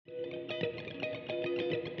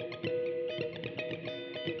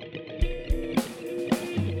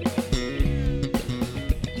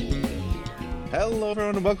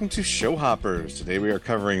everyone, and welcome to Show Hoppers. Today we are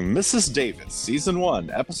covering Mrs. Davis, Season 1,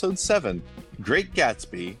 Episode 7, Great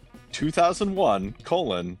Gatsby, 2001,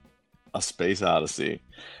 A Space Odyssey.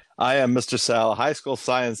 I am Mr. Sal, a high school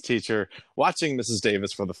science teacher, watching Mrs.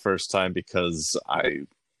 Davis for the first time because I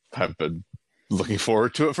have been looking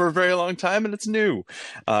forward to it for a very long time, and it's new.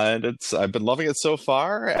 I've been loving it so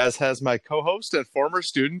far, as has my co-host and former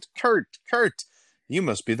student, Kurt. Kurt, you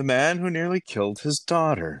must be the man who nearly killed his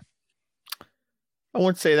daughter. I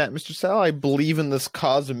won't say that, Mr. Sal. I believe in this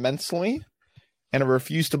cause immensely, and I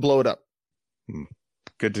refuse to blow it up.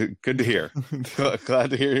 Good to hear.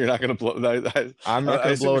 Glad to hear you're not going to blow. I'm not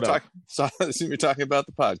going to blow it up. I assume you're talking about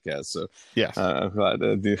the podcast. So yes, I'm glad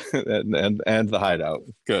to do, and the hideout.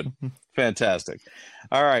 Good, fantastic.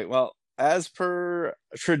 All right. Well, as per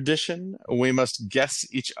tradition, we must guess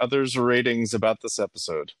each other's ratings about this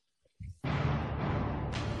episode.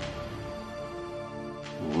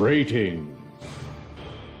 Rating.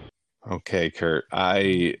 Okay, Kurt.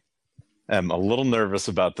 I am a little nervous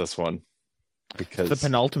about this one because the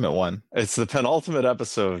penultimate one. It's the penultimate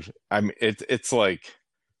episode. I mean, it's like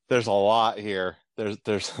there's a lot here. There's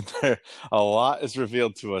a lot is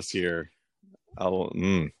revealed to us here. I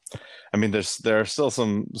mean, there are still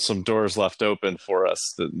some doors left open for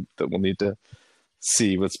us that we'll need to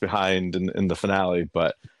see what's behind in the finale,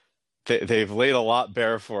 but they've laid a lot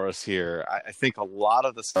bare for us here. I think a lot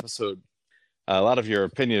of this episode, a lot of your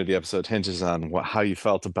opinion of the episode hinges on how you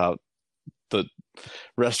felt about the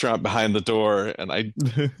restaurant behind the door, and I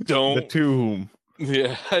don't the tomb.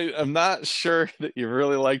 Yeah, I'm not sure that you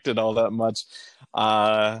really liked it all that much.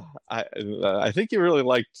 I think you really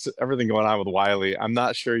liked everything going on with Wiley. I'm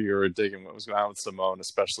not sure you were digging what was going on with Simone,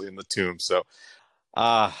 especially in the tomb. So,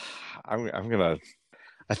 I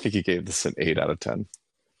think you gave this an 8 out of 10.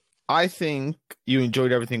 I think you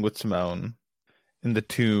enjoyed everything with Simone in the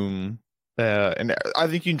tomb, and I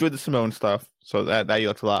think you enjoyed the Simone stuff. So that you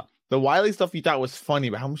liked a lot. The Wiley stuff you thought was funny,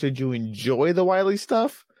 but how much did you enjoy the Wiley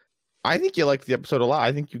stuff? I think you liked the episode a lot.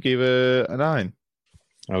 I think you gave it a 9.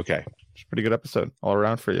 Okay, it's a pretty good episode all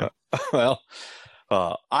around for you.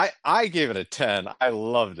 I gave it a 10. I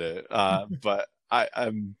loved it, but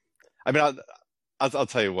I'll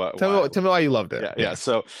tell you what. Tell me why you loved it. Yeah.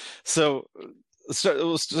 So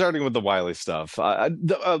starting with the Wiley stuff.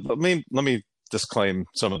 Let me disclaim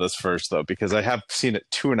some of this first, though, because I have seen it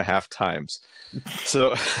 2.5 times.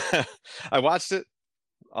 So I watched it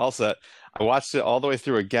all set. I watched it all the way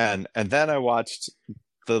through again, and then I watched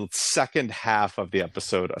the second half of the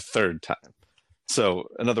episode a third time. So,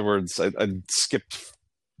 in other words, I skipped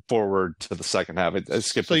forward to the second half. I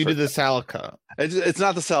skipped. So you did the Salica. It's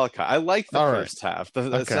not the Salica. I like the first half.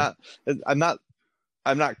 It's okay. not.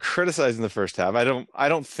 I'm not criticizing the first half. I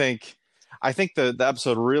think the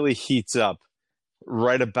episode really heats up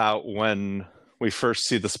right about when we first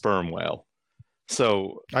see the sperm whale.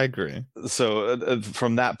 So I agree. So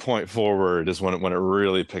from that point forward is when it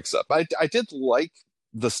really picks up. I did like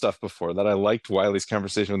the stuff before that. I liked Wiley's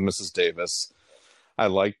conversation with Mrs. Davis. I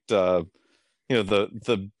liked the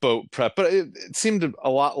boat prep, but it seemed a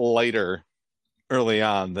lot lighter early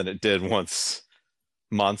on than it did once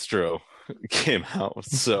Monstro came out.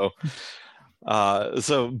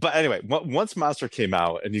 But anyway, once Monster came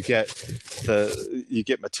out and you get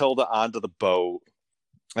Matilda onto the boat,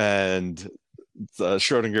 and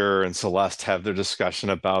Schrodinger and Celeste have their discussion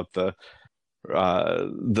about the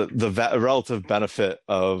relative benefit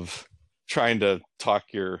of trying to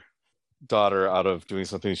talk your daughter out of doing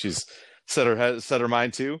something she's set her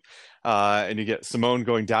mind to, and you get Simone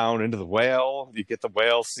going down into the whale. You get the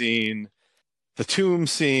whale scene, the tomb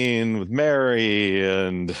scene with Mary,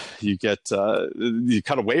 and you cut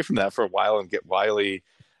away from that for a while and get Wiley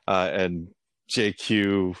and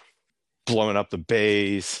JQ blowing up the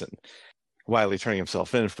base, and Wiley turning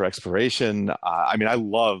himself in for exploration. I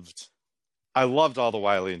loved all the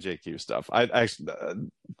Wiley and JQ stuff. I actually,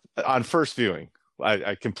 on first viewing,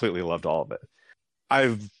 I completely loved all of it.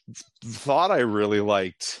 I thought I really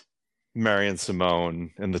liked Mary and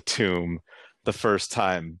Simone in the tomb the first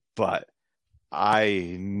time, but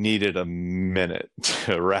I needed a minute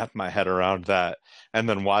to wrap my head around that, and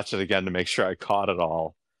then watch it again to make sure I caught it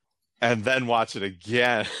all, and then watch it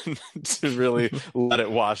again to really let it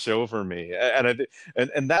wash over me.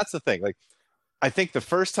 And that's the thing. Like, I think the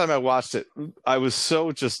first time I watched it, I was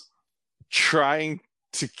so just trying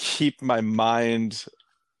to keep my mind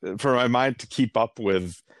to keep up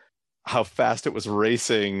with how fast it was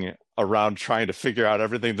racing around trying to figure out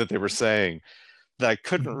everything that they were saying, that I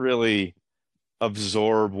couldn't really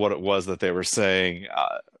absorb what it was that they were saying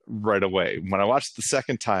right away. When I watched the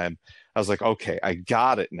second time, I was like, okay, I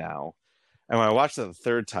got it now. And when I watched it the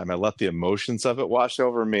third time, I let the emotions of it wash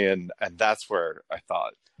over me, and that's where I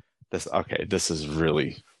thought, this is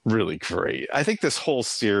really, really great. I think this whole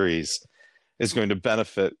series is going to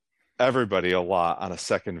benefit everybody a lot on a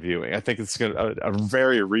second viewing. I think it's going to a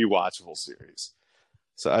very rewatchable series.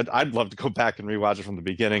 So I'd love to go back and rewatch it from the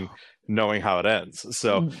beginning, knowing how it ends.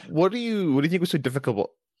 So what do you think was so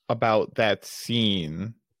difficult about that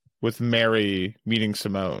scene with Mary meeting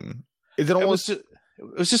Simone? Is it almost? It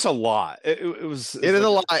was just a lot. It is a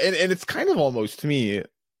lot, and it's kind of almost, to me.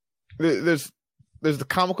 There's the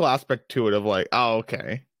comical aspect to it of like, oh,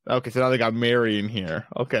 okay, so now they got Mary in here.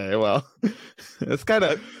 Okay, well, that's kind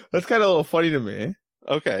of a little funny to me.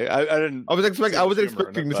 Okay, I didn't. I was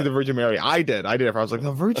expecting to see the Virgin Mary. I did. I was like,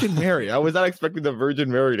 the Virgin Mary. I was not expecting the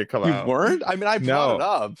Virgin Mary to come out. You weren't? I mean, I brought it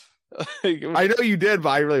up. I know you did, but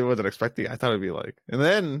I really wasn't expecting it. I thought it'd be like, and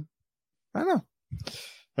then I don't know.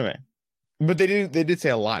 Okay, but they did say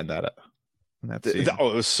a lot in that. It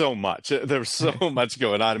was so much. There was so much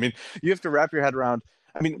going on. I mean, you have to wrap your head around.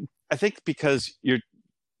 I mean, I think because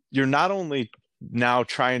you're not only now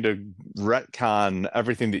trying to retcon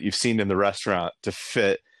everything that you've seen in the restaurant to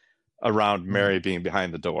fit around Mary being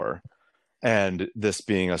behind the door, and this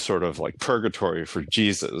being a sort of like purgatory for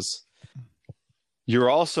Jesus. You're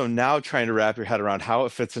also now trying to wrap your head around how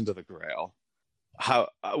it fits into the Grail, how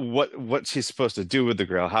what she's supposed to do with the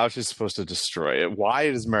Grail, how she's supposed to destroy it. Why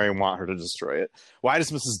does Mary want her to destroy it? Why does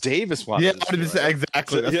Mrs. Davis want to destroy it?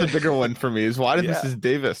 Exactly. So, that's the bigger one for me. Is why did Mrs.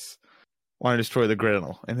 Davis want to destroy the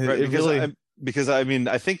Grail? And because I mean,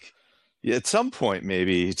 I think at some point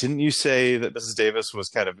maybe didn't you say that Mrs. Davis was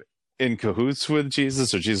kind of in cahoots with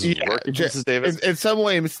Jesus, or Jesus was working with Mrs. Davis? In some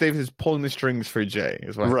way, Mrs. Davis is pulling the strings for Jay.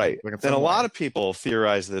 Right. And a lot of people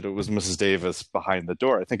theorized that it was Mrs. Davis behind the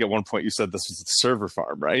door. I think at one point you said this was the server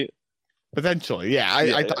farm, right? Potentially, yeah.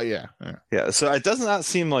 I thought, yeah. So it does not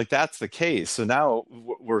seem like that's the case. So now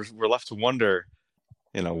we're left to wonder,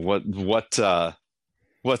 what's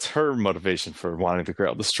her motivation for wanting the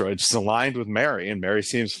Grail destroyed? She's aligned with Mary, and Mary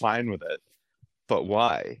seems fine with it. But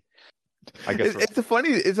why? I guess it's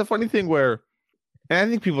a funny thing where, and I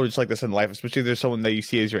think people are just like this in life, especially if there's someone that you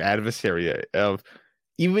see as your adversary. Of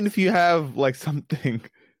even if you have like something,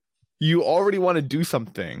 you already want to do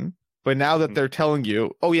something, but now that they're telling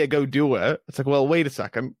you, "Oh yeah, go do it," it's like, well, wait a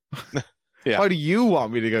second. Why do you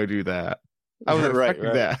want me to go do that? I was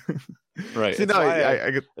expecting that. Right. See,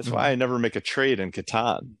 that's why I never make a trade in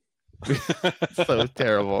Catan. So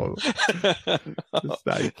terrible. It's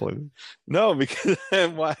not even. No, because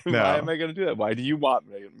why am I going to do that? Why do you want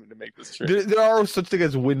me to make this trade? There are such things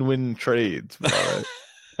as win-win trades.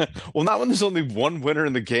 Well, not when there's only one winner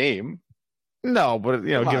in the game. No, but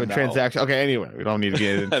given transaction. Okay, anyway, we don't need to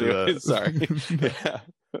get into anyway, sorry.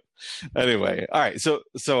 Anyway, all right. So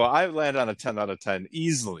I land on a 10 out of 10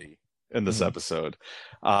 easily in this episode.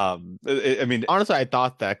 I mean, honestly, I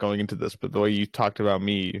thought that going into this, but the way you talked about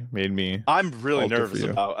me made me. I'm really nervous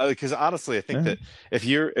about, because honestly, I think that if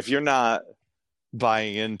you're not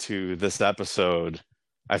buying into this episode,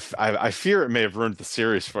 I fear it may have ruined the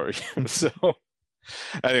series for you. So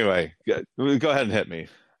anyway, go ahead and hit me.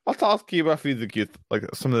 I'll talk to you about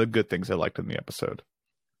some of the good things I liked in the episode.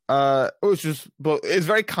 It's a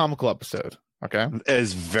very comical episode. Okay, it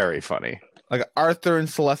is very funny. Like Arthur and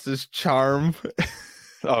Celeste's charm.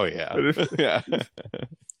 Oh yeah, yeah.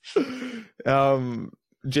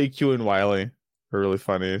 JQ and Wiley are really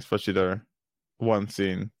funny, especially their one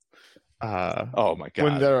scene. Oh my god,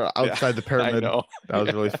 when they're outside the pyramid. That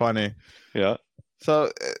was really funny. Yeah.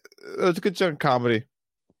 So it was a good chunk of comedy.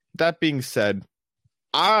 That being said,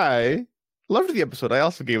 I loved the episode. I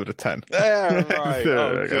also gave it a 10. Yeah, right.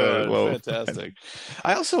 Oh, good. Fantastic.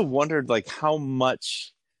 I also wondered how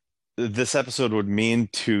much this episode would mean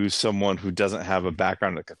to someone who doesn't have a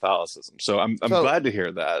background in Catholicism. So I'm glad to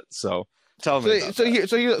hear that. So tell me.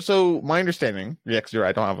 So my understanding, because you're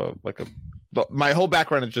right, I don't have but my whole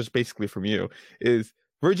background is just basically from you, is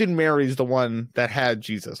Virgin Mary is the one that had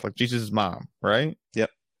Jesus, like Jesus' mom, right? Yep.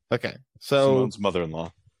 Okay. So Simone's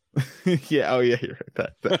mother-in-law. Yeah. Oh yeah. You're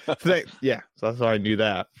right. Yeah. So that's why I knew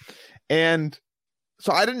that. And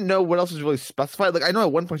so I didn't know what else is really specified. Like I know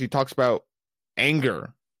at one point she talks about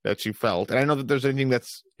anger that she felt, and I know that there's anything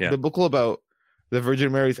that's biblical about the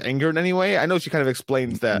Virgin Mary's anger in any way. I know she kind of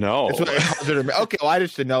explains that. No. It's what causes her to, okay. Well, I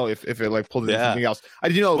just didn't know if it pulled into something else. I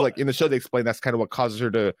did know in the show they explain that's kind of what causes her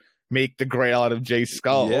to make the Grail out of Jay's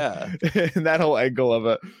skull. Yeah. And that whole angle of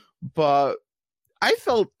it. But I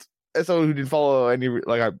felt, as someone who didn't follow any,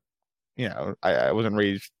 I wasn't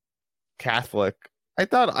raised Catholic. I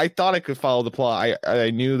thought I could follow the plot. I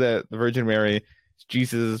knew that the Virgin Mary is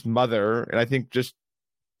Jesus' mother, and I think just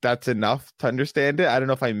that's enough to understand it. I don't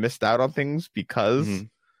know if I missed out on things because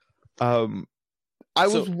I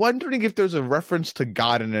was wondering if there's a reference to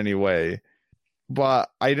God in any way, but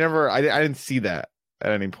I didn't see that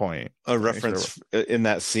at any point. A reference in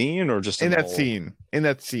that scene, or just in that scene,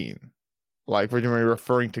 like Virgin Mary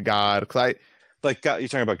referring to God, because like God, you're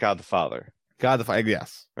talking about God the Father. God the Father,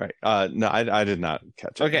 yes. Right. No, I did not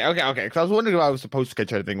catch it. Okay. Because I was wondering if I was supposed to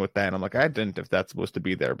catch anything with that. And I'm like, I didn't, if that's supposed to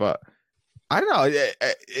be there. But I don't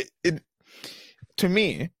know. To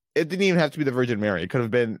me, it didn't even have to be the Virgin Mary. It could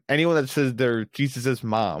have been anyone that says they're Jesus'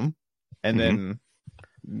 mom. And then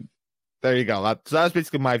there you go. So that was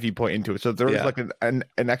basically my viewpoint into it. So there was like an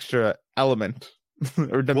extra element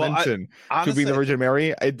or dimension to being the Virgin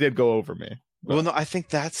Mary. It did go over me. But. Well, no, I think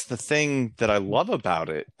that's the thing that I love about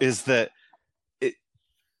it, is that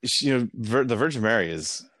the Virgin Mary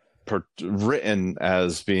is written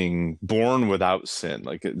as being born without sin,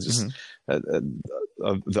 like it's just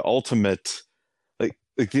the ultimate, like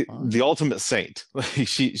the ultimate saint. Like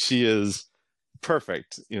she is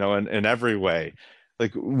perfect, in every way.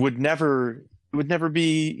 Like would never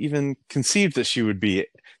be even conceived that she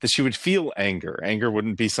would feel anger. Anger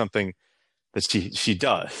wouldn't be something that she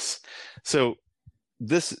does. So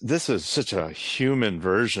this is such a human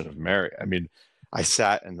version of Mary. I mean, I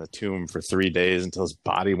sat in the tomb for 3 days until his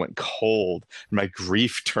body went cold and my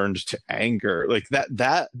grief turned to anger. Like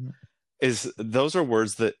those are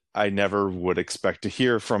words that I never would expect to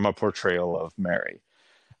hear from a portrayal of Mary.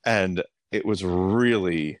 And it was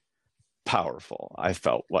really powerful. I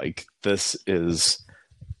felt like this is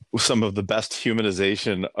some of the best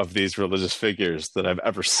humanization of these religious figures that I've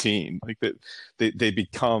ever seen. Like that they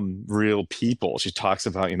become real people. She talks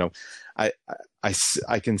about, I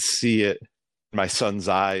can see it in my son's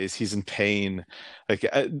eyes. He's in pain. Like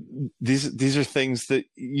these are things that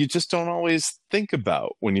you just don't always think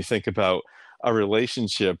about when you think about a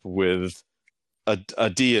relationship with a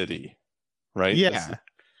deity, right? Yeah.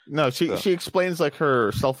 No, she explains like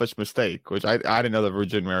her selfish mistake, which I didn't know the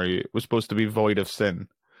Virgin Mary was supposed to be void of sin.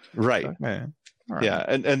 Right. Okay. Right. Yeah.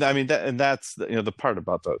 And I mean that's the part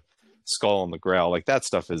about the skull and the grail, like that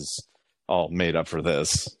stuff is all made up for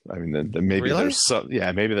this. I mean, maybe really? there's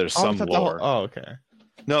some some lore. Okay.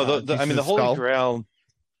 No, the Holy Grail.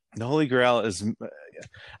 The Holy Grail is.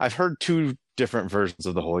 I've heard two different versions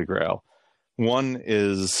of the Holy Grail. One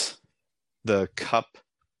is the cup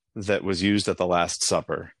that was used at the Last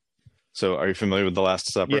Supper. So, are you familiar with the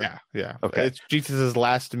Last Supper? Yeah. Okay. It's Jesus'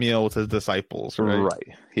 last meal with his disciples, right?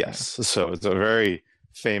 Yes. Yeah. So it's a very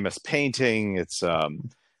famous painting. It's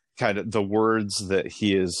kind of the words that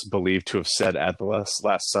he is believed to have said at the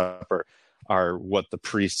Last Supper are what the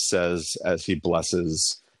priest says as he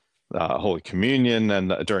blesses Holy Communion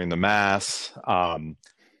and during the Mass. So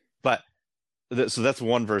that's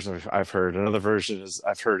one version I've heard. Another version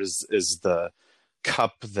I've heard is the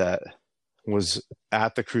cup that was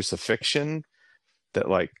at the crucifixion that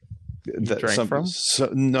drank from?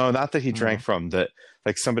 No, not that he drank from, that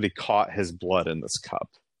like somebody caught his blood in this cup.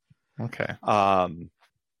 Okay.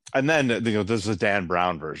 And then there's the Dan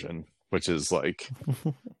Brown version, which is like,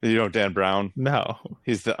 Dan Brown? No.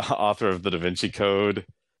 He's the author of the Da Vinci Code.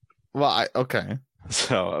 Well, okay.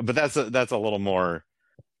 So, but that's a little more.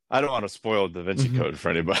 I don't want to spoil Da Vinci Code for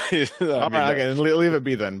anybody. Okay, leave it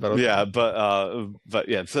be then. But okay. Yeah, but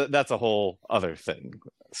yeah, so that's a whole other thing.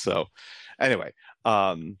 So, anyway,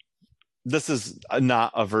 this is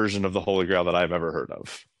not a version of the Holy Grail that I've ever heard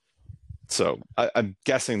of. So I'm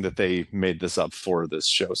guessing that they made this up for this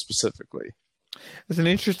show specifically. It's an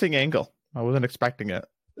interesting angle. I wasn't expecting it.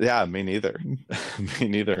 Yeah, me neither. Me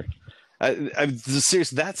neither. I'm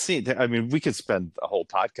serious. That scene. I mean, we could spend a whole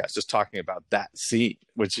podcast just talking about that scene,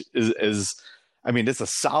 which is. I mean, it's a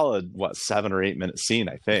solid 7 or 8 minute scene.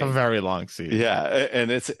 I think it's a very long scene. Yeah, and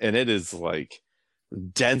it is like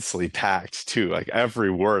densely packed too. Like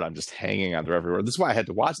every word, I'm just hanging on to every word. This is why I had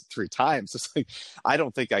to watch it 3 times. It's like I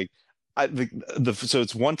don't think so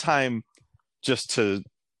it's one time just to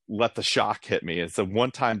let the shock hit me. It's a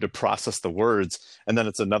one time to process the words, and then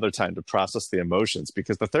it's another time to process the emotions.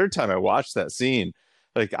 Because the third time I watched that scene,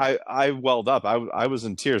 like I welled up. I was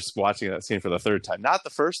in tears watching that scene for the third time, not the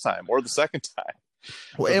first time or the second time.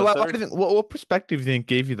 What perspective do you think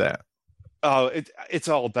gave you that? Oh, it's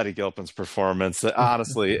all Betty Gilpin's performance.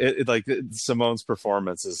 Honestly, Simone's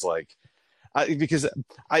performance is like. Because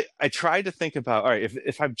I tried to think about, all right,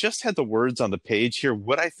 if I've just had the words on the page here,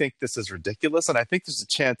 would I think this is ridiculous? And I think there's a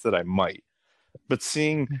chance that I might. But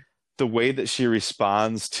seeing the way that she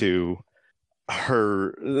responds to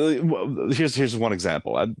her, here's one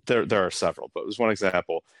example. There are several, but there's one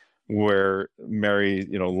example where Mary,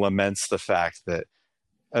 laments the fact that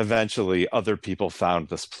eventually other people found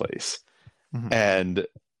this place. Mhm. And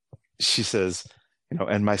she says,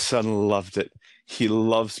 and my son loved it. He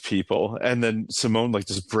loves people. And then Simone like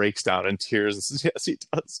just breaks down in tears and says, yes, he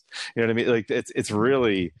does. You know what I mean? Like it's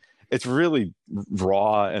really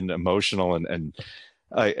raw and emotional, and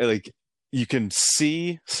like you can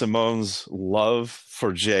see Simone's love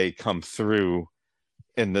for Jay come through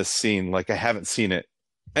in this scene like I haven't seen it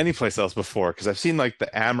anyplace else before, because I've seen like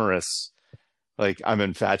the amorous, like I'm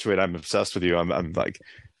infatuated, I'm obsessed with you, I'm like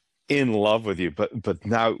in love with you, but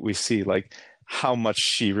now we see like how much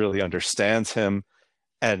she really understands him.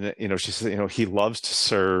 And she says, he loves to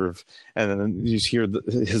serve, and then you hear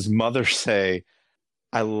his mother say,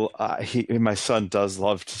 my son does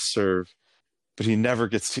love to serve, but he never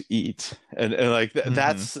gets to eat. And like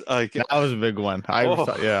that's like, that was a big one. I was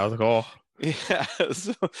like, oh yeah.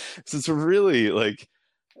 So it's really like,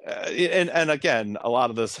 and again, a lot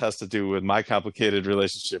of this has to do with my complicated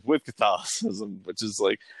relationship with Catholicism, which is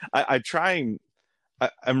like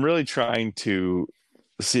I'm really trying to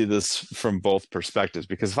see this from both perspectives,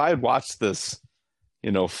 because if I had watched this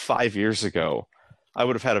 5 years ago, I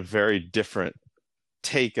would have had a very different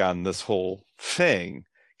take on this whole thing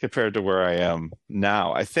compared to where I am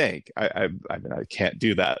now. I think I mean, I can't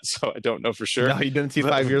do that, so I don't know for sure. No, you didn't see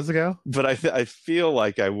 5 years ago, but I feel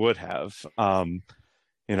like I would have.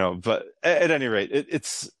 But at any rate,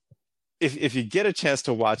 it's if you get a chance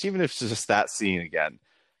to watch, even if it's just that scene again,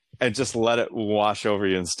 and just let it wash over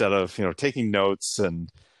you instead of taking notes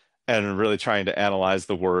and really trying to analyze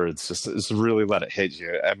the words, just really let it hit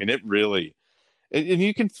you. I mean, it really, and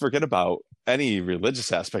you can forget about any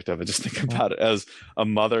religious aspect of it. Just think about it as a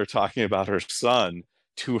mother talking about her son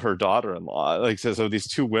to her daughter-in-law. Like, so these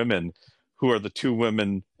two women who are the two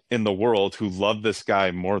women in the world who love this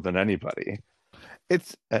guy more than anybody.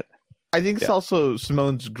 I think it's also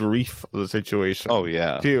Simone's grief of the situation. Oh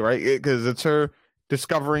yeah, too, right? Because it's her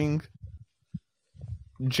discovering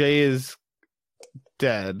Jay is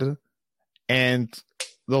dead, and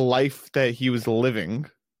the life that he was living,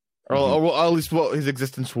 or at least what his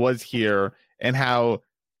existence was here, and how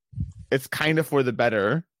it's kind of for the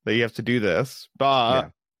better that you have to do this,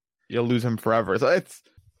 but you'll lose him forever. So it's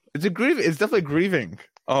definitely grieving.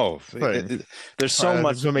 Oh, there's so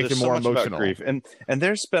much. To make it more emotional. About grief, and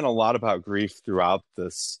there's been a lot about grief throughout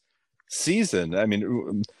this season. I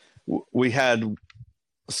mean, we had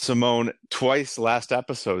Simone twice last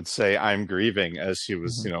episode say I'm grieving as she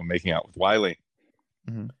was making out with Wiley.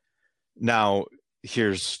 Now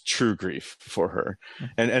here's true grief for her,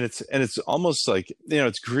 and it's almost like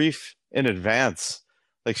it's grief in advance.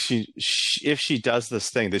 Like if she does this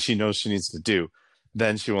thing that she knows she needs to do,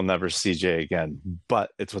 then she will never see Jay again,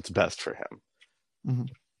 but it's what's best for him.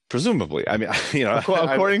 Presumably. I mean,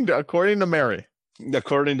 according to Mary.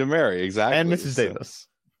 According to Mary, exactly. And Mrs. Davis.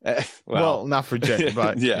 Well, not for Jay,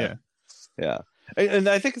 but yeah. And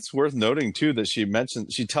I think it's worth noting too that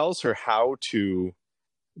she tells her how to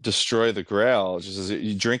destroy the Grail. She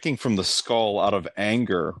says, drinking from the skull out of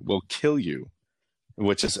anger will kill you,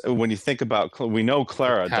 which is, when you think about, we know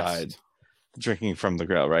Clara died drinking from the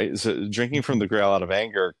Grail, right? So drinking from the Grail out of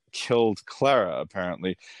anger killed Clara,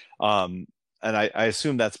 apparently. And I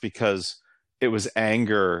assume that's because it was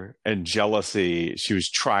anger and jealousy. She was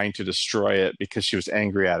trying to destroy it because she was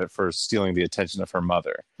angry at it for stealing the attention of her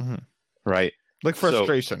mother, right? Like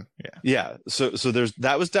frustration. So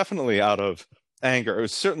that was definitely out of anger. It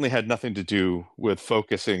certainly had nothing to do with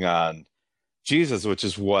focusing on Jesus, which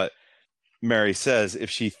is what Mary says.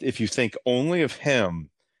 If you think only of him,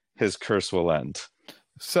 his curse will end.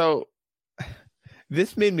 So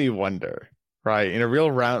this made me wonder, right? In a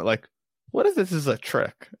real round, like, what if this is a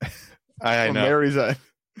trick? I know. Mary's that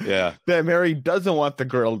Mary doesn't want the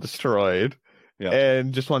Grail destroyed,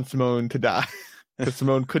 and just wants Simone to die, because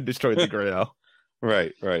Simone could destroy the Grail.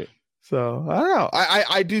 Right. So I don't know.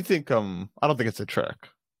 I do think I don't think it's a trick.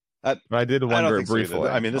 I did wonder briefly. So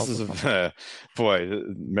I mean, this is boy.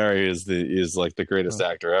 Mary is like the greatest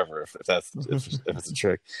actor ever. If it's a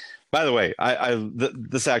trick. By the way,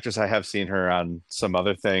 this actress, I have seen her on some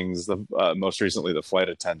other things. Most recently, The Flight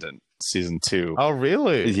Attendant season 2. Oh,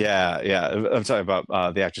 really? Yeah. I'm talking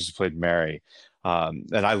about the actress who played Mary,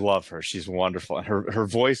 and I love her. She's wonderful, and her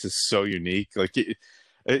voice is so unique. Like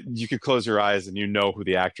you could close your eyes and you know who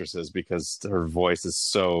the actress is because her voice is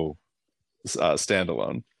so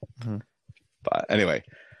standalone. But anyway,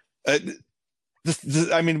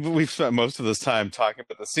 I mean, we've spent most of this time talking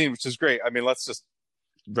about the scene, which is great. I mean, let's just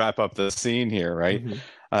wrap up the scene here, right?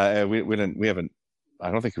 We haven't.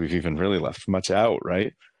 I don't think we've even really left much out,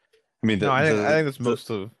 right? I mean, I think that's most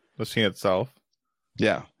of the scene itself.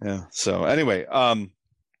 Yeah. So anyway,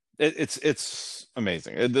 It's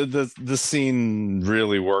amazing. The scene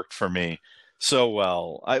really worked for me so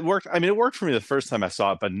well. It worked for me the first time I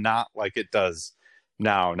saw it, but not like it does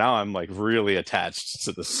now. Now I'm like really attached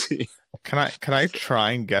to the scene. Can I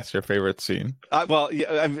try and guess your favorite scene? Well,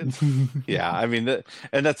 yeah,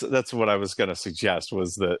 and that's what I was going to suggest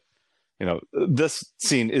was that this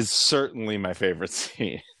scene is certainly my favorite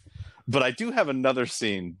scene, but I do have another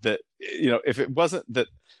scene that if it wasn't that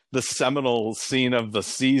the seminal scene of the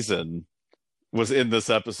season was in this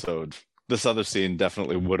episode, this other scene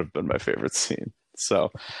definitely would have been my favorite scene.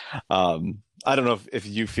 So I don't know if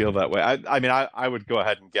you feel that way. I would go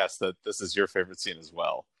ahead and guess that this is your favorite scene as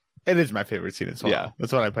well. It is my favorite scene as well. Yeah.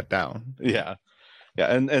 That's what I put down. Yeah.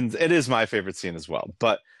 And it is my favorite scene as well.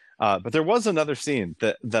 But there was another scene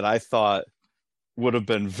that I thought would have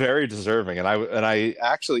been very deserving. And I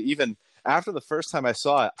actually, even after the first time I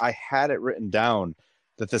saw it, I had it written down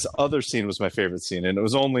that this other scene was my favorite scene. And it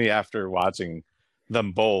was only after watching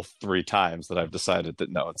them both 3 times that I've decided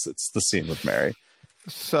that no, it's the scene with Mary.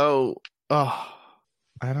 So, I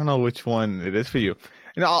don't know which one it is for you.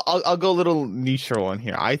 I'll go a little niche one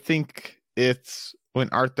here. I think it's when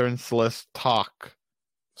Arthur and Celeste talk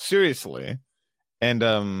seriously,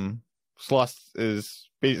 and Celeste is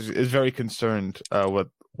very concerned with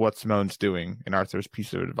what Simone's doing in Arthur's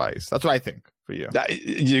piece of advice. That's what I think for you.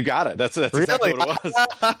 You got it. That's really? Exactly what it was.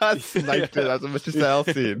 That's nice. That's a Mr. Sal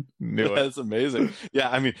scene. Knew it. That's amazing.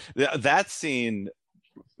 Yeah, that scene.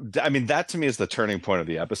 That to me is the turning point of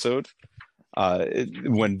the episode.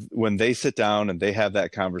 When they sit down and they have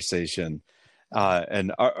that conversation,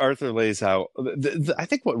 and Arthur lays out. I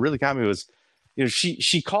think what really got me was,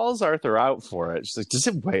 she calls Arthur out for it. She's like, "Does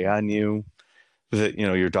it weigh on you that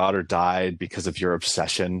your daughter died because of your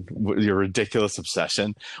obsession, your ridiculous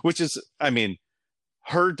obsession?" Which is,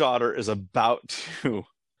 her daughter is about to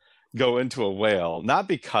go into a whale, not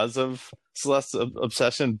because of Celeste's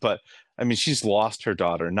obsession, but she's lost her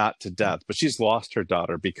daughter, not to death, but she's lost her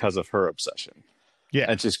daughter because of her obsession. Yeah.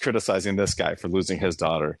 And she's criticizing this guy for losing his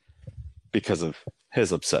daughter because of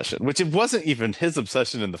his obsession, which it wasn't even his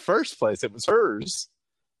obsession in the first place. It was hers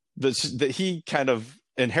that he kind of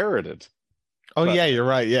inherited. Oh, but, yeah, you're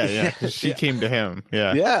right. Yeah. She came to him.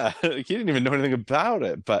 Yeah. Yeah. He didn't even know anything about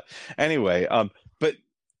it. But anyway, but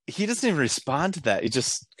he doesn't even respond to that. He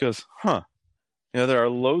just goes, huh. There are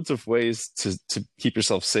loads of ways to keep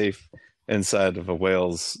yourself safe inside of a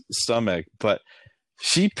whale's stomach, but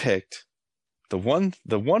she picked the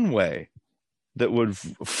one way that would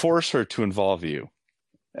force her to involve you,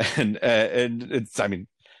 and it's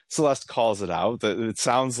Celeste calls it out. That it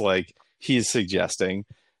sounds like he's suggesting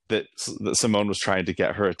that Simone was trying to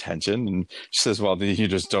get her attention, and she says, "Well, you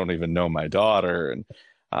just don't even know my daughter," and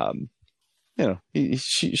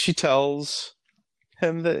she tells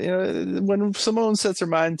him that when Simone sets her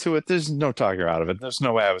mind to it, there's no talking her out of it. There's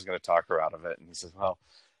no way I was going to talk her out of it. And he says, well,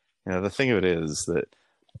 the thing of it is that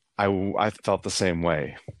I felt the same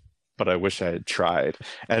way, but I wish I had tried.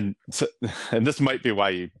 And this might be why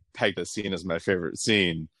you pegged this scene as my favorite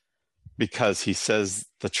scene, because he says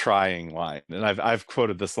the trying line. And I've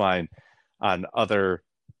quoted this line on other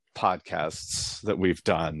podcasts that we've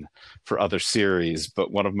done for other series,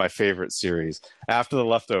 but one of my favorite series after The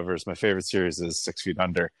Leftovers, my favorite series is 6 Feet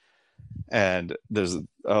Under, and there's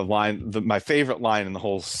a line, my favorite line in the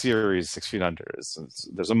whole series 6 Feet Under is,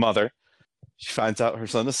 there's a mother, she finds out her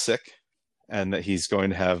son is sick and that he's going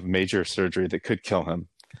to have major surgery that could kill him,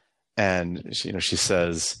 and she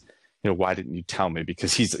says, why didn't you tell me?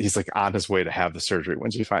 Because he's like on his way to have the surgery when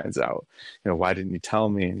she finds out, why didn't you tell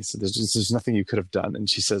me? And he said, there's nothing you could have done. And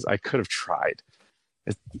she says, I could have tried.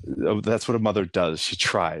 That's what a mother does. She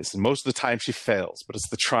tries. And most of the time she fails, but it's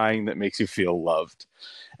the trying that makes you feel loved.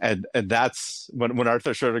 And that's when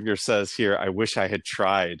Arthur Schrodinger says here, I wish I had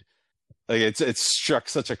tried. Like it's struck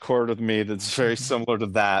such a chord with me that's very similar to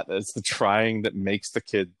that. It's the trying that makes the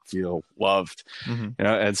kid feel loved. Mm-hmm.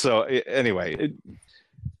 And so anyway,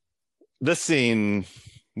 this scene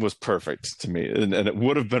was perfect to me, and it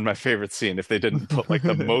would have been my favorite scene if they didn't put like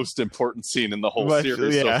the most important scene in the whole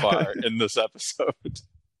series so far in this episode.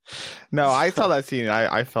 No, I saw that scene.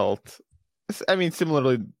 I felt,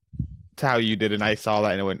 similarly to how you did, and I saw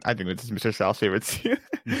that, and I think this is Mr. Sal's favorite scene.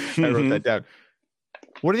 I wrote that down.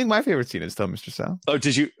 What do you think my favorite scene is, though, Mr. Sal? Oh,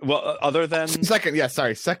 did you? Well, other than second, yeah,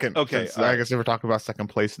 sorry, second. Okay, I guess we're talking about second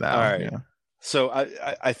place now. All right. Yeah. So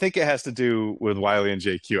I think it has to do with Wiley and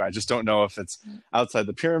JQ. I just don't know if it's outside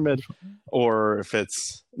the pyramid or if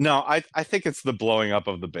it's... No, I think it's the blowing up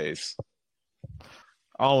of the base.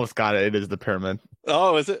 Almost got it. It is the pyramid.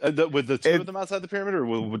 Oh, is it? With the two of them outside the pyramid or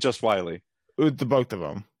with just Wiley? with the both of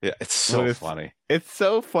them. Yeah, it's so funny. It's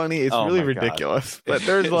so funny. It's Oh really my God. ridiculous. But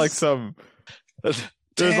there's like some. There's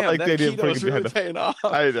Damn, like that the idea of putting keto's it behind really paying off.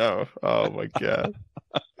 I know. Oh my God.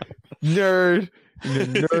 Nerd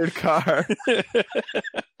in the nerd car.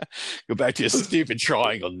 Go back to your stupid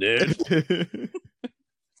triangle, nerd.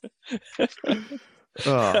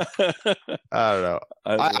 Oh, I don't know.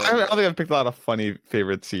 I don't think I've picked a lot of funny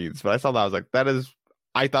favorite scenes, but I saw that I was like,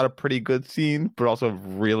 I thought a pretty good scene, but also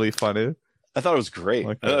really funny. I thought it was great.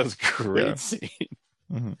 Like That was a great scene.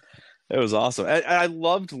 Mm-hmm. It was awesome. And I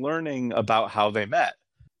loved learning about how they met.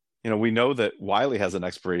 We know that Wiley has an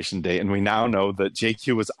expiration date, and we now know that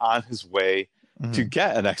JQ was on his way to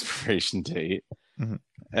get an expiration date,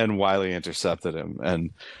 and Wiley intercepted him,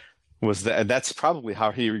 and that's probably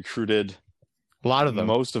how he recruited a lot of them,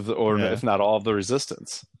 most of the, or if not all of the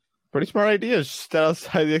resistance. Pretty smart idea. Just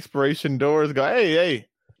outside the expiration doors, go, hey,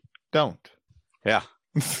 don't. Yeah.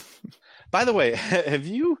 By the way, have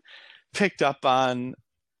you picked up on?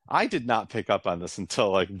 I did not pick up on this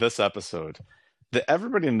until like this episode. That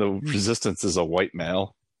everybody in the resistance is a white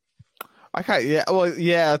male. To me,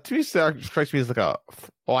 that strikes me as like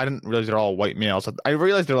I didn't realize they're all white males. I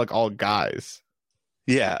realized they're like all guys.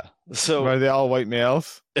 Yeah. So are they all white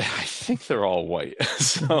males? I think they're all white.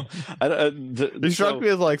 So they struck me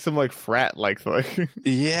as like some like frat like thing.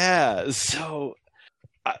 Yeah. So,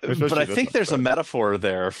 but I think there's a metaphor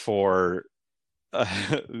there for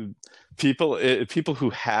people who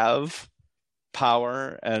have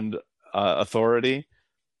power and authority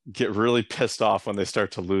get really pissed off when they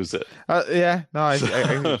start to lose it. I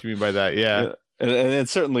know what you mean by that. Yeah. And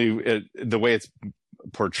certainly the way it's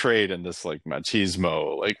portrayed in this like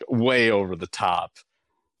machismo, like way over the top,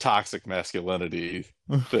 toxic masculinity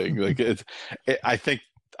thing. Like I think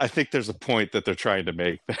there's a point that they're trying to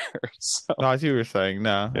make there. So. No, I see what you're saying.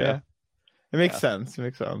 No, yeah. It makes sense. It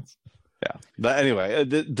makes sense. Yeah. But anyway,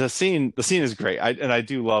 the scene is great. I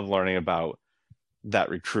do love learning about that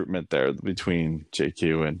recruitment there between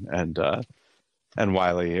JQ and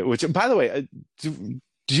Wiley. Which, by the way, do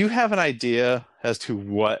you have an idea as to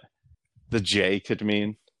what the J could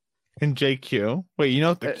mean in JQ? Wait, you know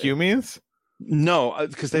what the Q means? No,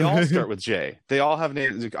 because they all start with J. They all have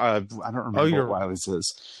names. I don't remember what Wiley's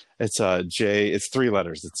is. It's J. It's 3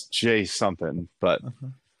 letters. It's J something, but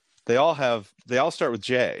they all start with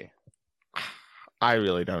J. I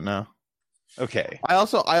really don't know. Okay. I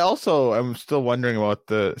also am still wondering about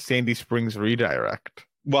the Sandy Springs redirect.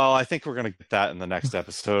 Well, I think we're going to get that in the next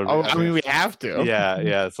episode. I mean, we have to. Yeah,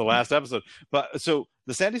 it's the last episode. But so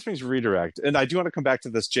the Sandy Springs redirect, and I do want to come back to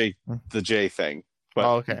this the J thing. But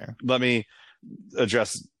okay. Let me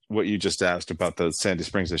address what you just asked about the Sandy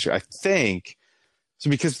Springs issue. I think so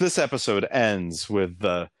because this episode ends with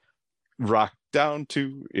the rock down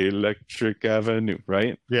to Electric Avenue,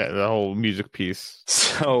 right? Yeah, the whole music piece.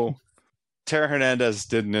 So Tara Hernandez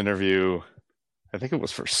did an interview, I think it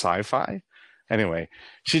was for Sci-Fi. Anyway,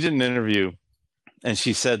 she did an interview and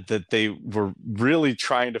she said that they were really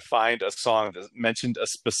trying to find a song that mentioned a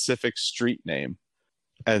specific street name.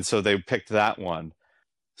 And so they picked that one.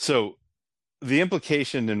 So the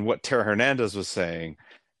implication in what Tara Hernandez was saying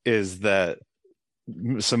is that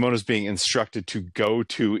Simone is being instructed to go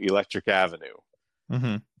to Electric Avenue,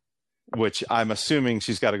 which I'm assuming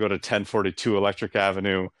she's got to go to 1042 Electric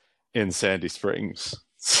Avenue in Sandy Springs.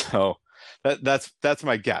 So that's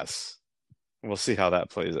my guess. We'll see how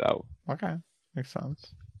that plays out. Okay, makes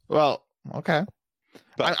sense. Well, okay.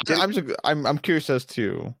 But I'm curious as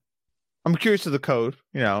to the code,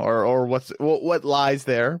 or what lies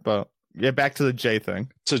there. But yeah, back to the J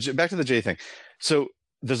thing. So back to the J thing. So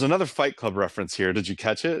there's another Fight Club reference here. Did you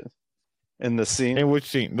catch it in the scene? In which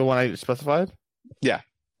scene? The one I specified? Yeah,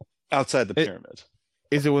 outside the pyramid.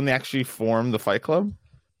 Is it when they actually form the Fight Club?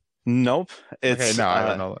 Nope. I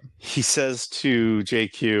don't know that. He says to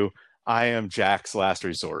JQ, "I am Jack's last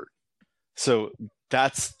resort." So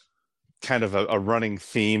that's kind of a running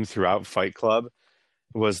theme throughout Fight Club,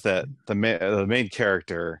 was that the main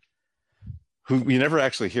character, who you never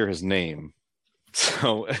actually hear his name.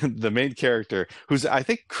 So the main character, who's I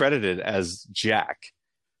think credited as Jack,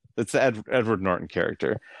 it's the Edward Norton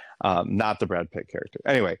character, not the Brad Pitt character.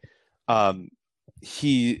 Anyway,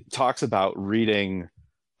 he talks about reading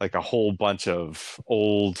like a whole bunch of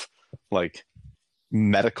old like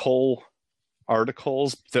medical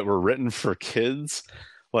articles that were written for kids,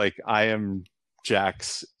 like I am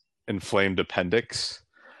Jack's inflamed appendix,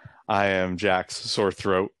 I am Jack's sore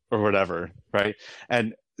throat, or whatever, right?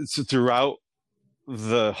 And so throughout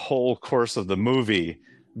the whole course of the movie,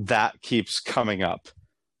 that keeps coming up,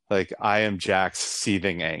 like I am Jack's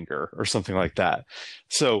seething anger or something like that.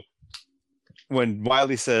 So when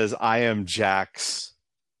Wiley says, "I am Jack's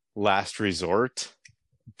last resort,"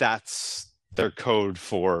 that's their code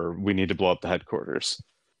for we need to blow up the headquarters.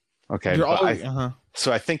 Okay,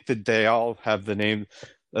 so I think that they all have the name,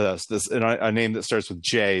 a name that starts with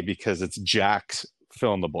J because it's Jack's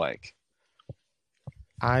fill in the blank.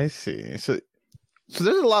 I see. So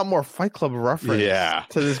there's a lot more Fight Club reference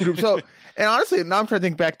to this group. So, and honestly, now I'm trying to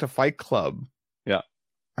think back to Fight Club. Yeah.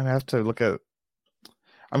 I have to look at.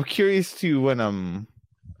 I'm curious to when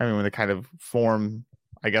when they kind of form,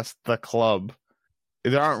 I guess, the club.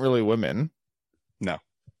 There aren't really women. No.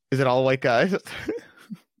 Is it all white guys?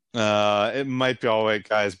 It might be all white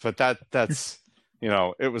guys, but that's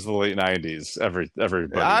it was the late '90s.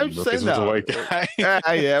 Everybody I'm saying was a white guy.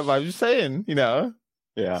 Yeah, but I'm just saying,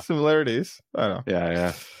 Yeah. Similarities. I don't know.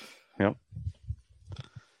 Yeah. Yep.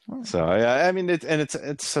 So yeah, I mean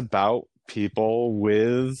it's about people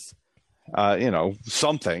with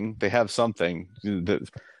something. They have something that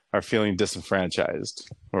are feeling disenfranchised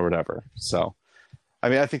or whatever. So I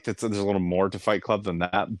mean, I think that there's a little more to Fight Club than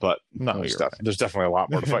that, but there's definitely a lot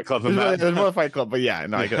more to Fight Club than that. There's more to Fight Club, but yeah,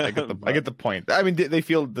 no, I get the point. I mean, they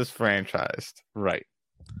feel disfranchised, right?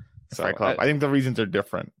 So Fight Club. I think the reasons are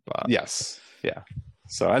different. But... Yes, yeah.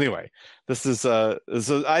 So anyway, this is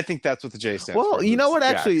I think that's what the J stands for. Well, you know what?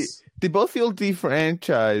 Actually, they both feel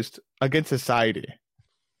defranchised against society.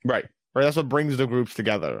 Right. That's what brings the groups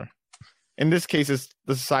together. In this case, it's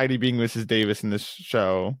the society being Mrs. Davis in this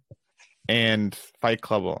show, and Fight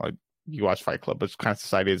Club. Well, you watch Fight Club, but it's kind of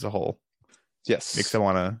society as a whole. Yes. Makes them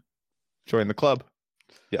want to join the club.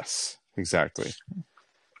 Yes, exactly.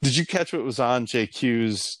 Did you catch what was on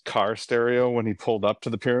JQ's car stereo when he pulled up to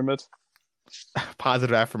the pyramid?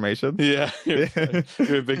 Positive affirmation. Yeah, you're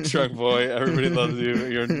a big truck boy. Everybody loves you.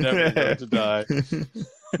 You're never going to die.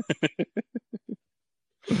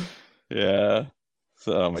 Yeah.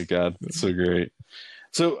 So, oh my God, that's so great.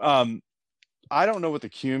 So, I don't know what the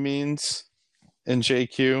Q means in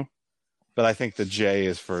JQ, but I think the J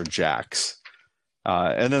is for Jax.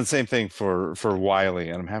 And then the same thing for Wiley,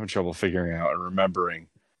 and I'm having trouble figuring out and remembering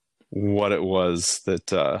what it was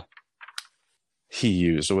that he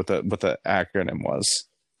used, or what the acronym was,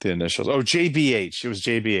 the initials. Oh, JBH. It was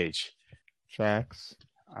JBH. Jax.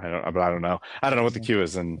 I don't know. I don't know what the Q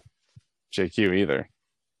is in JQ either.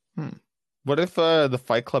 What if the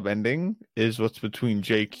Fight Club ending is what's between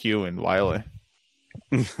JQ and Wiley?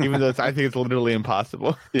 Even though I think it's literally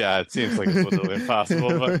impossible. Yeah, it seems like it's literally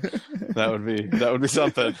impossible, but that would be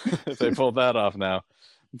something if they pulled that off now.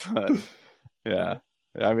 But yeah,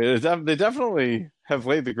 I mean, they definitely have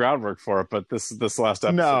laid the groundwork for it, but this last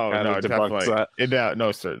episode kind of debunks that.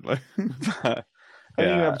 No, certainly. But, I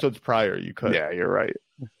think episodes prior you could. Yeah, you're right.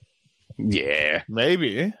 Yeah,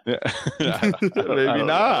 maybe. Yeah. Maybe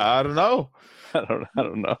not. I don't know. I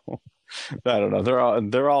don't know.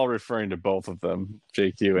 They're all referring to both of them,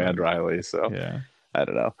 JQ and Riley. So yeah, I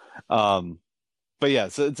don't know. But yeah,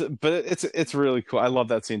 so it's really cool. I love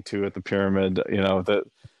that scene too at the pyramid.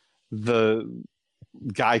 The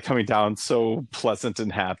guy coming down so pleasant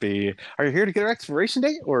and happy. Are you here to get our expiration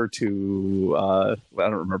date or to? I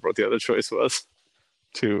don't remember what the other choice was.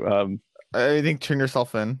 To I think turn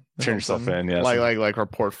yourself in. Turn yourself in. Yeah, like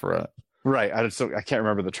report for it. Right. I can't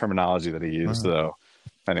remember the terminology that he used though.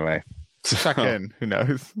 Anyway, check in. Who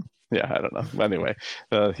knows? Yeah, I don't know. Anyway,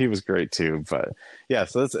 he was great too. But yeah,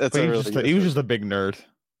 so he was just a big nerd.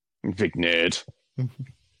 Big nerd. Oh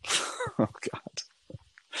God.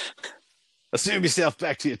 Assume yourself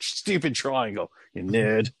back to your stupid triangle, you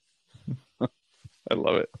nerd. I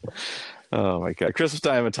love it. Oh my God, Christmas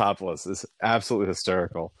Time in Topless is absolutely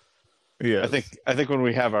hysterical. Yeah, I think when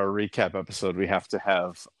we have our recap episode, we have to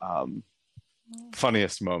have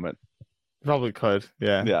funniest moment. Probably could.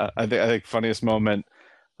 Yeah. I think funniest moment,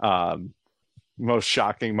 most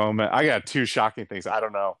shocking moment. I got two shocking things. I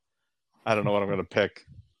don't know what I'm going to pick.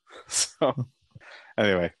 So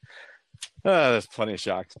anyway, there's plenty of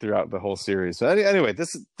shocks throughout the whole series. So anyway,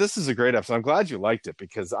 this is a great episode. I'm glad you liked it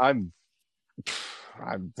because I'm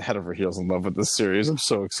head over heels in love with this series. I'm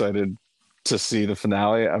so excited to see the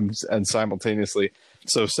finale. And simultaneously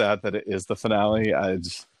so sad that it is the finale. I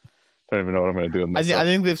just don't even know what I'm going to do with myself. I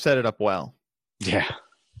think they've set it up well. Yeah.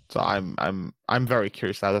 So I'm very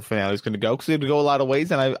curious how the finale is going to go because it's going to go a lot of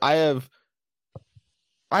ways, and I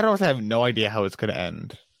don't have no idea how it's going to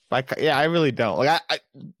end. I really don't.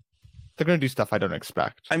 They're going to do stuff I don't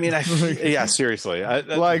expect. I mean, seriously.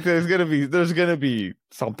 There's going to be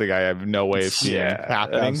something I have no way of seeing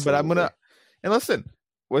happening. Absolutely. But I'm going to, and listen,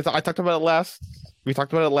 we talked about it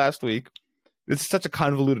last week. It's such a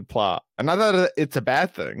convoluted plot, and not that it's a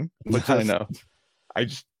bad thing. I know. I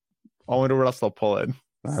wonder what else they'll pull in.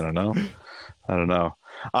 I don't know. I don't know.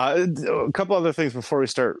 A couple other things before we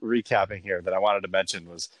start recapping here that I wanted to mention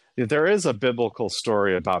was there is a biblical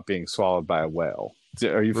story about being swallowed by a whale.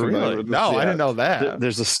 Are you familiar Really? with this? No, I Yeah. didn't know that.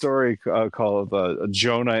 There's a story called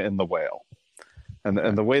Jonah and the Whale.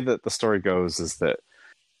 And the way that the story goes is that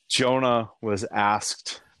Jonah was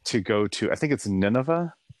asked to go to, I think it's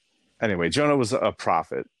Nineveh. Anyway, Jonah was a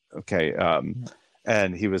prophet. Okay.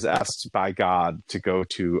 And he was asked by God to go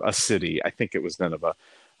to a city. I think it was Nineveh,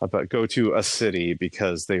 but go to a city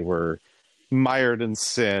because they were mired in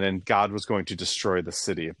sin and God was going to destroy the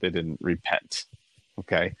city if they didn't repent.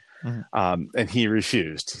 Okay. And he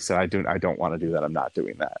refused. He said, I don't want to do that. I'm not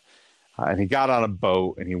doing that. And he got on a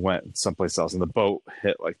boat and he went someplace else. And the boat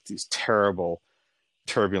hit like these terrible,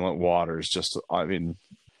 turbulent waters. Just, I mean,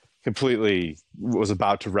 completely was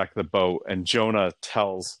about to wreck the boat. And Jonah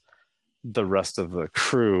tells the rest of the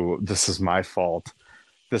crew, this is my fault.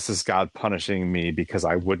 This is God punishing me because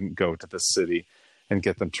I wouldn't go to this city and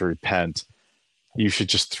get them to repent. You should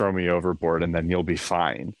just throw me overboard and then you'll be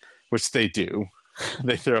fine, which they do.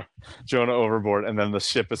 They throw Jonah overboard and then the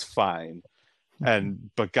ship is fine.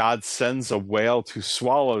 But God sends a whale to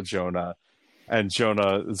swallow Jonah and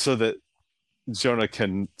Jonah so that Jonah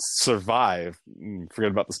can survive.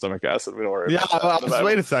 Forget about the stomach acid. We don't worry about that. Just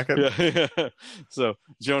wait a second. Yeah. So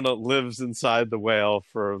Jonah lives inside the whale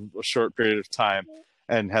for a short period of time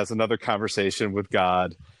and has another conversation with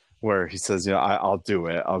God where he says, I'll do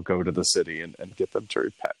it. I'll go to the city and get them to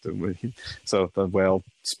repent. So the whale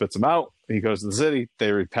spits him out. He goes to the city.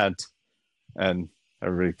 They repent. And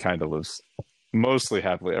everybody kind of lives mostly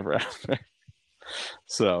happily ever after.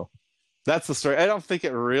 So that's the story. I don't think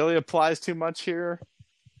it really applies too much here,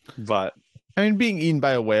 but I mean, being eaten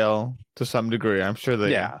by a whale to some degree, I'm sure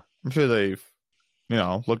they've,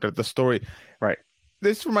 looked at the story. Right.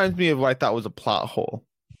 This reminds me of what I thought was a plot hole,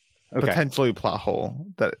 potentially a plot hole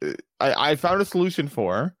that I found a solution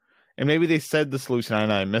for, and maybe they said the solution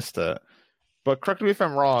and I missed it. But correct me if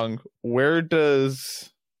I'm wrong. Where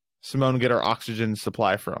does Simone get her oxygen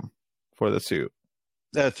supply from for the suit?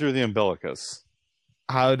 Through the umbilicus.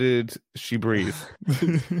 How did she breathe?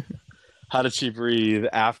 How did she breathe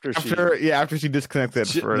after she disconnected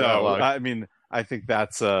for that long? I mean, I think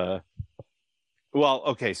that's well,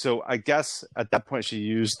 okay. So I guess at that point she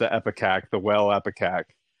used the ipecac, the whale ipecac,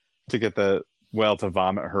 to get the whale to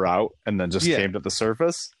vomit her out, and then just came to the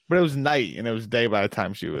surface. But it was night and it was day by the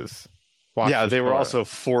time she was. Yeah, they were also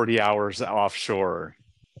 40 hours offshore,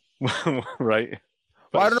 right?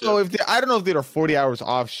 Well, I don't know if they were 40 hours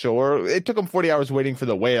offshore. It took them 40 hours waiting for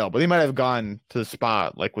the whale, but they might have gone to the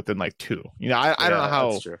spot like within like 2. I don't know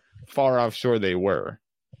how far offshore they were.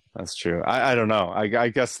 That's true. I don't know. I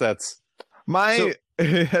guess that's my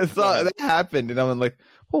thought that happened, and I'm like,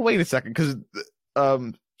 well, wait a second, because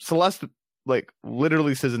Celeste like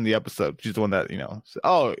literally says in the episode, she's the one that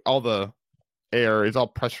all the air is all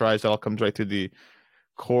pressurized, it all comes right through the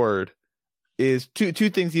cord. Is two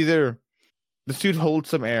things: either the suit holds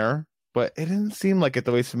some air, but it didn't seem like it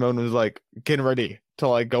the way Simone was like getting ready to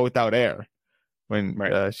like go without air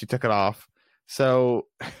when she took it off. So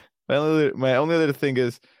my only other thing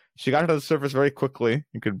is she got to the surface very quickly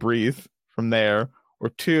and could breathe from there. Or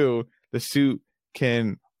 2, the suit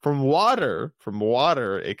can from water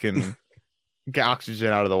it can get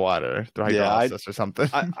oxygen out of the water through hydrolysis or something.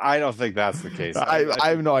 I don't think that's the case. I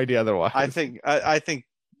have no idea otherwise. I think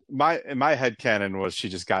my headcanon was she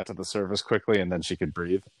just got to the surface quickly and then she could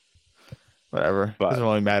breathe. Whatever. But doesn't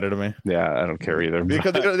really matter to me. Yeah, I don't care either.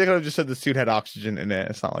 Because they could have just said the suit had oxygen in it.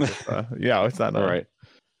 It's not like it's not right.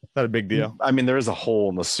 Not a big deal. I mean, there is a hole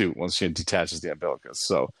in the suit once she detaches the umbilicus.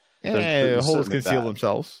 So the holes conceal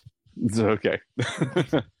themselves. Okay.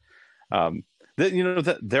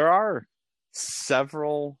 There are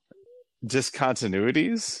several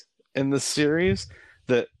discontinuities in the series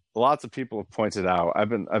that lots of people have pointed out. I've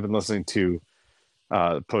been listening to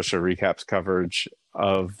Pusha Recap's coverage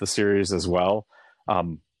of the series as well.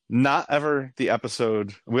 Not ever the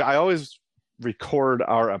episode. I always record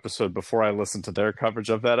our episode before I listen to their coverage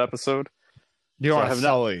of that episode. You are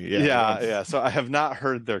Sully. Yeah. So I have not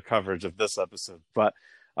heard their coverage of this episode, but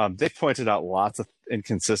they pointed out lots of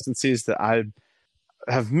inconsistencies that I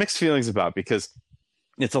have mixed feelings about, because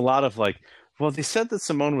it's a lot of like, well, they said that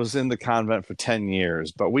Simone was in the convent for 10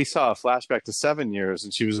 years, but we saw a flashback to 7 years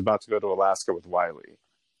and she was about to go to Alaska with Wiley.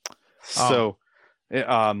 So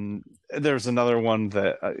there's another one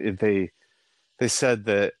that they said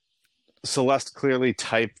that Celeste clearly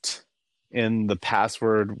typed in the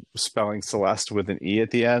password spelling Celeste with an E at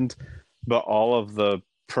the end, but all of the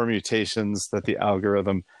permutations that the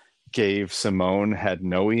algorithm gave Simone had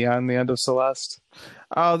no E on the end of Celeste.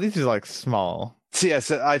 Oh, these are like small So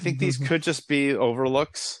yes, I think these could just be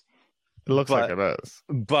overlooks. It looks like it is.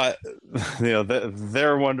 But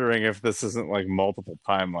they're wondering if this isn't like multiple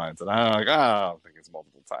timelines, and I'm like, I don't think it's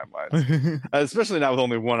multiple timelines, especially not with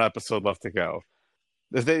only one episode left to go.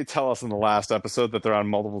 If they tell us in the last episode that they're on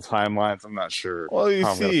multiple timelines, I'm not sure. Well, you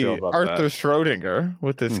how I'm gonna see feel about Arthur that. Schrodinger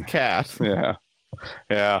with his cat.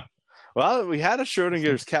 Yeah. Well, we had a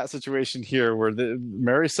Schrodinger's cat situation here where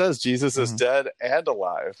Mary says Jesus is dead and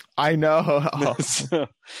alive. I know. So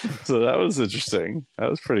that was interesting. That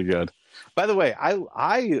was pretty good. By the way,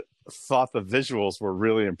 I thought the visuals were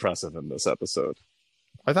really impressive in this episode.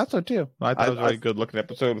 I thought so too. I thought it was a really good looking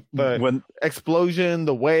episode. The explosion,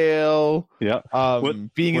 the whale,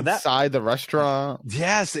 being inside the restaurant.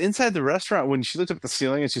 Yes, inside the restaurant, when she looked up at the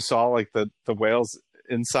ceiling and she saw like the whale's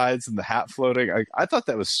insides and the hat floating, I thought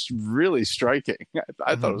that was really striking.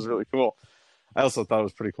 I thought it was really cool. I also thought it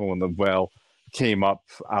was pretty cool when the whale came up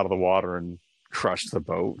out of the water and crushed the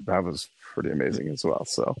boat. That was pretty amazing as well.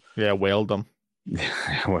 So yeah, whaled them.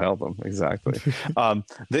 Whaled them, exactly.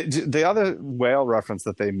 The other whale reference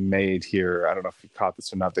that they made here, I don't know if you caught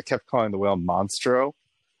this or not, they kept calling the whale Monstro,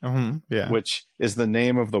 which is the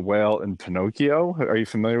name of the whale in Pinocchio. Are you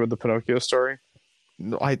familiar with the Pinocchio story?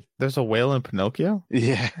 No, there's a whale in Pinocchio?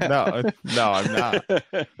 Yeah. No, I'm not.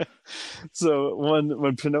 So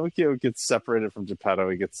when Pinocchio gets separated from Geppetto,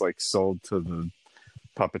 he gets like sold to the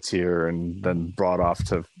puppeteer and then brought off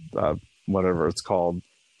to whatever it's called,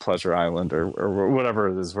 Pleasure Island or whatever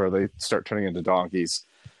it is, where they start turning into donkeys.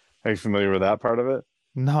 Are you familiar with that part of it?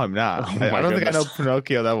 No, I'm not. I don't think I know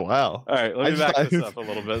Pinocchio that well. All right, let me back this up a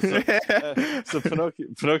little bit. So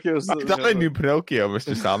Pinocchio's... I thought I knew Pinocchio,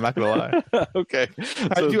 Mr. Sal. I'm not going to lie. Okay.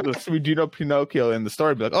 Do you know Pinocchio in the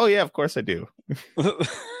story? I'd be like, oh, yeah, of course I do.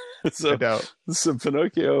 So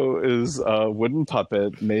Pinocchio is a wooden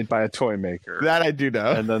puppet made by a toy maker. That I do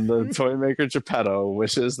know. And then the toy maker Geppetto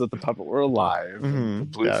wishes that the puppet were alive. The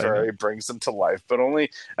blue fairy brings him to life, but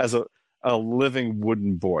only as a living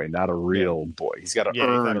wooden boy, not a real boy. He's got to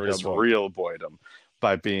earn his real boydom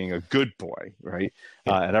by being a good boy, right?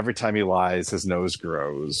 And every time he lies, his nose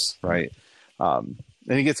grows, right? And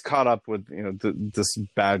he gets caught up with this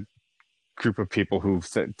bad group of people who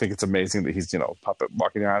think it's amazing that he's a puppet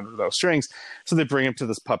walking around with no strings. So they bring him to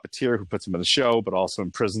this puppeteer who puts him in a show, but also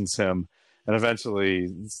imprisons him, and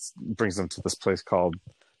eventually brings him to this place called,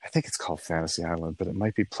 I think it's called Fantasy Island, but it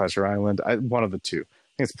might be Pleasure Island. One of the two.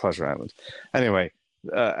 I think it's Pleasure Island. Anyway,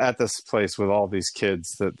 at this place with all these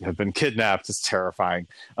kids that have been kidnapped, is terrifying.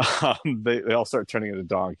 They all start turning into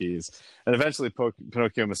donkeys, and eventually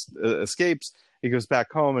Pinocchio escapes. He goes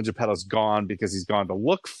back home, and Geppetto's gone because he's gone to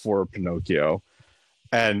look for Pinocchio.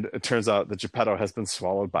 And it turns out that Geppetto has been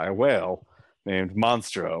swallowed by a whale named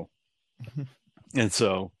Monstro. And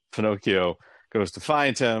so Pinocchio goes to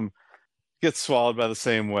find him, gets swallowed by the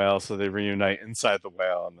same whale, so they reunite inside the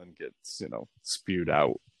whale and then gets, spewed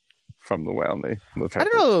out from the whale. I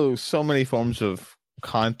don't know, so many forms of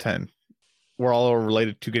content were all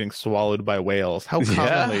related to getting swallowed by whales. How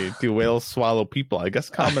commonly do whales swallow people? I guess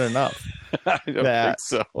common enough. I don't think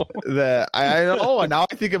so. I know. Now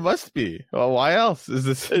I think it must be. Well, why else is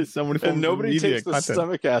this so many forms and nobody of media takes the content?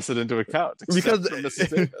 stomach acid into account because for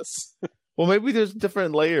Mrs. Davis. Well, maybe there's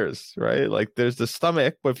different layers, right? Like there's the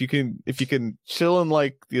stomach, but if you can chill in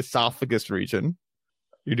like the esophagus region,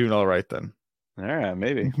 you're doing all right then. All right,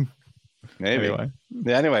 maybe. Anyway,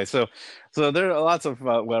 so there are lots of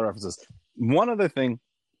whale references. One other thing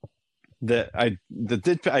that I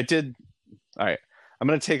did. All right, I'm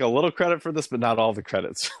going to take a little credit for this, but not all the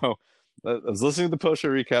credit. So I was listening to the Post Show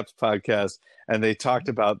Recaps podcast, and they talked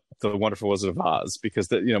about the Wonderful Wizard of Oz because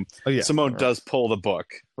Simone does pull the book,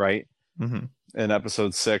 right? In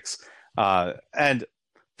episode 6, and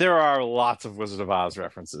there are lots of Wizard of Oz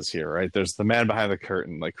references here, right? There's the man behind the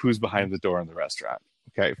curtain, like who's behind the door in the restaurant.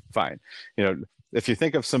 Okay, fine. If you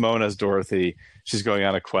think of Simone as Dorothy, she's going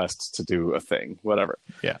on a quest to do a thing, whatever.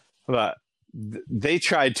 Yeah. But they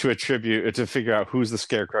tried to figure out who's the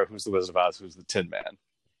Scarecrow, who's the Wizard of Oz, who's the Tin Man,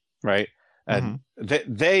 right? And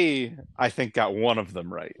they, I think, got one of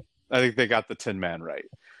them right. I think they got the Tin Man right,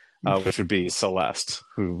 which would be Celeste,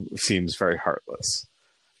 who seems very heartless.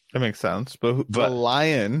 That makes sense. But the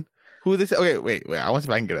lion, who they say? Okay, wait. I want to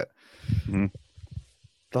see if I can get it.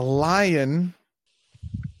 The lion.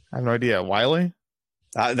 I have no idea. Wiley?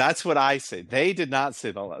 That's what I say. They did not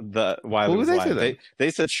say the Wiley was the lion.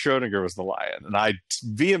 They said Schrodinger was the lion, and I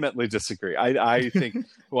vehemently disagree. I think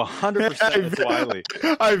 100% it's Wiley.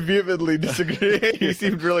 I vehemently disagree. You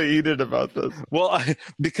seemed really heated about this. Well,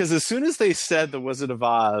 because as soon as they said the Wizard of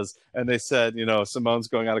Oz, and they said, Simone's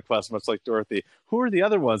going on a quest, much like Dorothy, who are the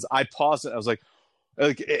other ones? I paused it. I was like,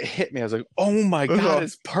 Like, it hit me. I was like, oh my God,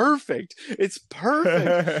 it's perfect. It's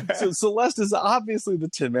perfect. So Celeste is obviously the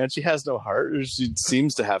Tin Man. She has no heart, or she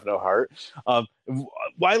seems to have no heart.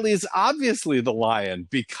 Wiley is obviously the Lion,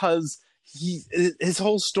 because his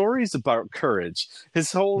whole story is about courage.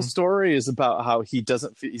 His whole story is about how he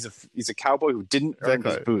doesn't he's a cowboy who didn't earn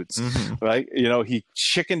his boots, right? You know, he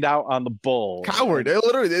chickened out on the bull. Coward.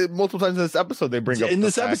 Literally multiple times in this episode they bring up in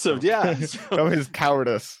this episode, yeah. Of his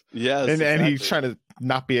cowardice. Yes, and exactly. he's trying to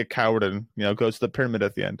not be a coward, and goes to the pyramid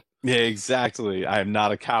at the end. Yeah, exactly. I am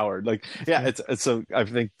not a coward. Like, yeah, it's so I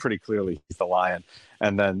think pretty clearly he's the Lion.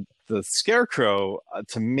 And then the Scarecrow,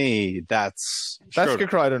 to me, that's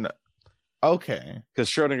Scarecrow. I don't know. Okay, because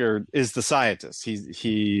Schrodinger is the scientist.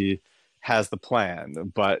 He has the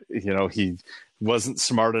plan, but he wasn't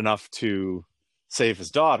smart enough to save his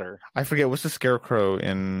daughter. I forget what's the Scarecrow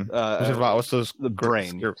in. What's those? The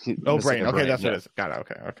brain. Brain. Okay, that's what it is. Got it.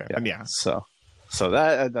 Okay. Yeah. So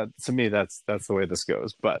that to me, that's the way this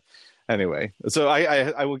goes. But anyway, so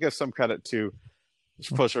I will give some credit to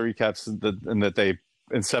Post Recaps in that they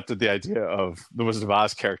incepted the idea of the Wizard of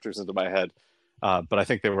Oz characters into my head. But I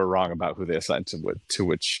think they were wrong about who they assigned to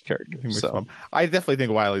which character. So I definitely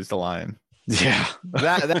think Wiley's the Lion. Yeah,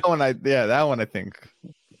 that one. That one I think.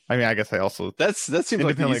 I mean, I guess I also that seems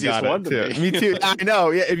like the easiest one to me. Me too. I know.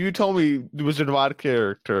 Yeah, if you told me the Wizard of Oz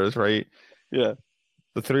characters, right? Yeah,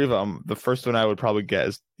 the three of them. The first one I would probably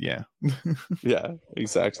guess. Yeah. Yeah.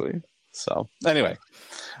 Exactly. So anyway,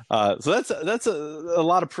 so that's a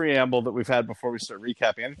lot of preamble that we've had before we start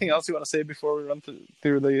recapping. Anything else you want to say before we run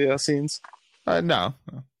through the scenes? No.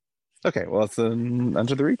 Okay, well, let's then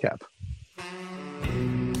enter the recap.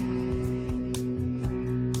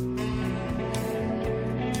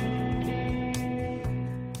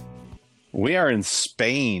 We are in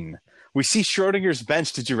Spain. We see Schrodinger's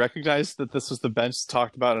bench. Did you recognize that this was the bench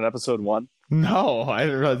talked about in episode 1? No, I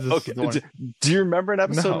didn't realize this. Okay. Do you remember in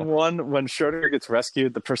episode 1 when Schrodinger gets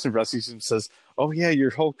rescued, the person who rescues him says, "Oh yeah,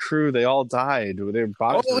 your whole crew, they all died. Their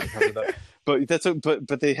bodies were covered up."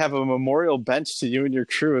 But they have a memorial bench to you and your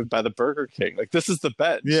crew by the Burger King. Like, this is the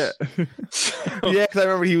bench. Yeah. Yeah, because I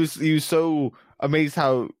remember he was so amazed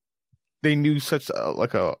how they knew such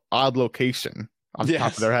a odd location on the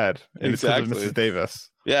top of their head. And exactly. It's because of Mrs. Davis.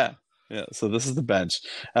 Yeah. Yeah. So this is the bench.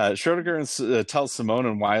 Schrodinger tells Simone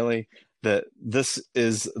and Wiley that this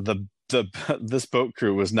is this boat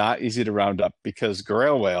crew was not easy to round up because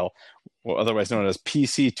Grail Whale, otherwise known as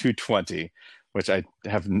PC-220, which I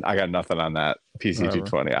got nothing on that.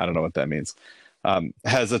 PC-220. I don't know what that means.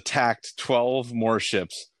 Has attacked 12 more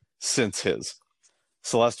ships since his.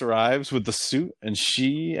 Celeste arrives with the suit, and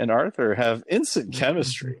she and Arthur have instant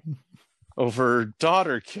chemistry over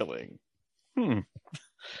daughter killing.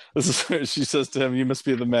 She says to him, "You must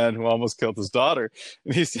be the man who almost killed his daughter."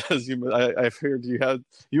 And he says, "I've heard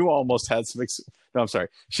you almost had some." No, I'm sorry.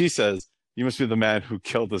 She says, "You must be the man who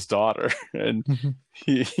killed his daughter." And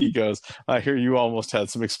he goes, "I hear you almost had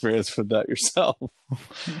some experience with that yourself."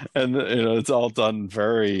 And it's all done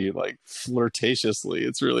very flirtatiously.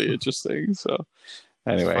 It's really interesting. So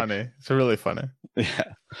anyway, it's funny. It's really funny.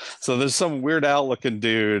 Yeah. So there's some Weird Al looking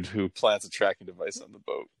dude who plants a tracking device on the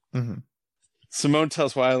boat. Mm-hmm. Simone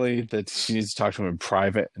tells Wiley that she needs to talk to him in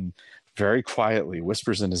private, and very quietly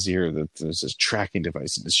whispers in his ear that there's this tracking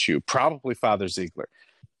device in his shoe, probably Father Ziegler.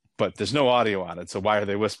 But there's no audio on it, so why are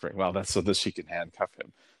they whispering? Well, that's so that she can handcuff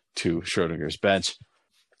him to Schrodinger's bench.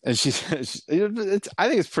 And she says, I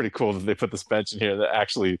think it's pretty cool that they put this bench in here that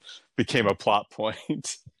actually became a plot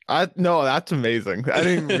point. No, that's amazing. I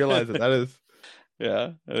didn't even realize it. That is.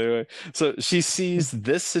 Yeah. Anyway, so she sees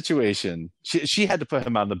this situation. She had to put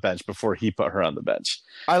him on the bench before he put her on the bench.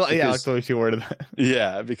 I like the way she worded that.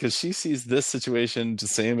 Yeah, because she sees this situation the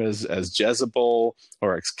same as Jezebel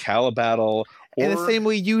or Excalibur. In the same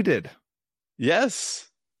way you did. Yes.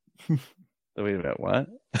 Wait a minute, what?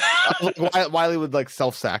 Wiley would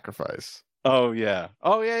self-sacrifice. Oh yeah.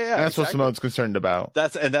 And that's exactly what Simone's concerned about.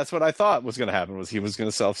 That's what I thought was going to happen, was he was going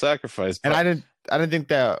to self-sacrifice. And I didn't think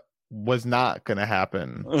that was not going to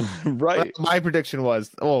happen. Right. My prediction was,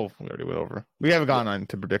 we already went over. We haven't gone on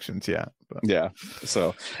to predictions yet. But. Yeah.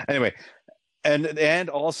 So anyway, and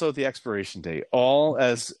also the expiration date, all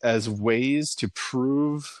as ways to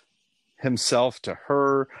prove himself to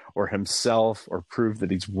her or himself, or prove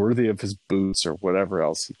that he's worthy of his boots or whatever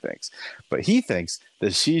else he thinks. But he thinks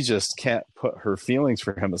that she just can't put her feelings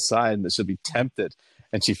for him aside, and that she'll be tempted,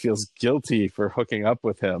 and she feels guilty for hooking up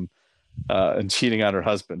with him and cheating on her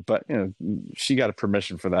husband. But she got a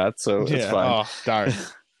permission for that, so it's fine. Oh, darn.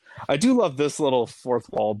 I do love this little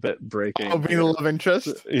fourth wall bit breaking. Oh, being the love interest?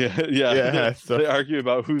 Yeah. So. They argue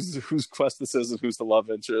about whose quest this is and who's the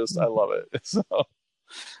love interest. I love it. So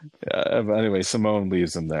Yeah, but anyway, Simone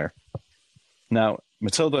leaves him there. Now,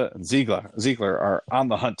 Matilda and Ziegler are on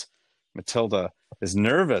the hunt. Matilda is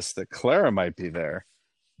nervous that Clara might be there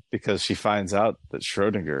because she finds out that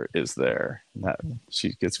Schrodinger is there.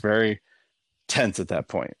 She gets very tense at that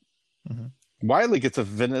point. Mm-hmm. Wiley gets a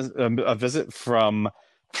visit from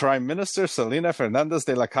Prime Minister Selena Fernandez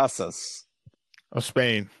de las Casas of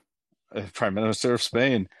Spain. Prime Minister of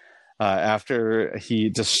Spain. After he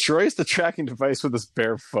destroys the tracking device with his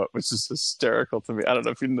bare foot, which is hysterical to me. I don't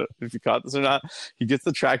know if you caught this or not. He gets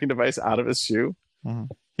the tracking device out of his shoe. Mm-hmm.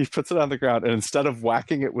 He puts it on the ground, and instead of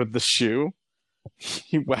whacking it with the shoe,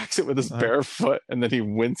 he whacks it with his bare foot, and then he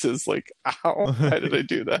winces like, ow, why did I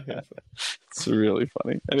do that? It's really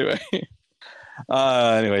funny. Anyway,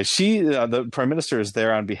 the Prime Minister is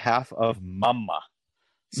there on behalf of Mama.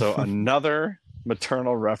 So another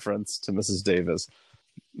maternal reference to Mrs. Davis.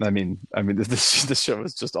 I mean, this show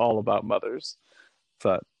is just all about mothers.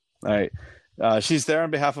 But all right, she's there on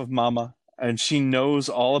behalf of Mama, and she knows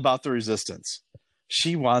all about the resistance.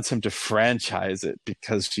 She wants him to franchise it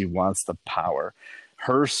because she wants the power.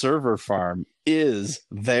 Her server farm is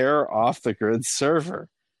their off-the-grid server,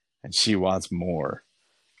 and she wants more.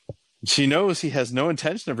 She knows he has no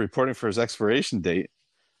intention of reporting for his expiration date,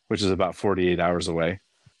 which is about 48 hours away.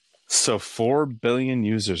 So 4 billion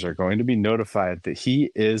users are going to be notified that he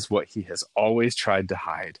is what he has always tried to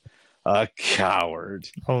hide, a coward.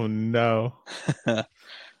 Oh, no.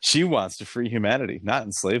 She wants to free humanity, not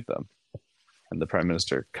enslave them. And the Prime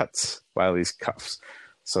Minister cuts Wiley's cuffs.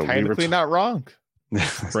 So technically not wrong.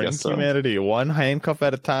 Bring humanity one handcuff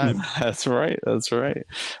at a time. That's right.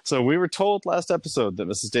 So we were told last episode that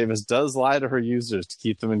Mrs. Davis does lie to her users to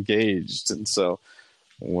keep them engaged. And so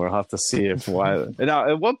we'll have to see if Wiley... Now,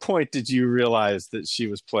 at what point did you realize that she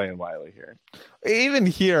was playing Wiley here? Even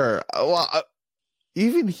here, I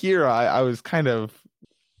was kind of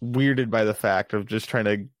weirded by the fact of just trying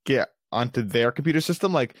to get onto their computer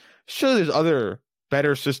system. Like, sure, there's other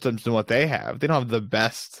better systems than what they have. They don't have the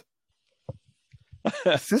best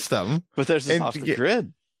system. But there's this off the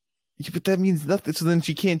grid. Yeah, but that means nothing. So then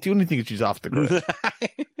she can't do anything if she's off the grid.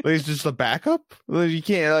 Like, it's just a backup? Like, you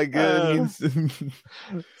can't,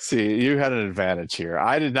 See, you had an advantage here.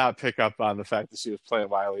 I did not pick up on the fact that she was playing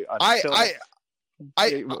Wiley until... I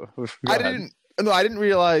didn't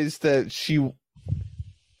realize that she...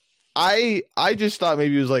 I just thought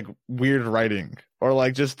maybe it was like weird writing or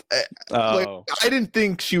like just like I didn't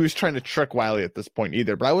think she was trying to trick Wiley at this point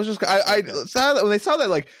either. But I was just I saw that when they saw that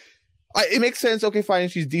like it makes sense. Okay, fine.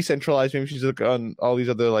 She's decentralized. Maybe she's like on all these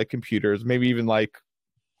other like computers. Maybe even like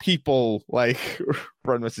people like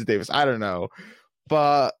run Mrs. Davis. I don't know,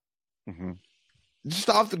 but just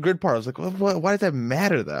off the grid part, I was like, why does that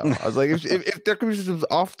matter though? I was like, if their computer system's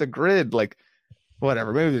off the grid, like.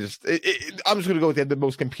 Whatever, maybe they're just. I'm just gonna go with the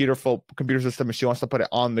most computer system, and she wants to put it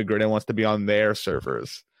on the grid and wants to be on their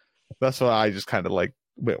servers. That's what I just kind of like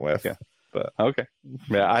went with. Yeah, but okay,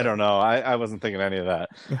 yeah, I don't know. I wasn't thinking any of that.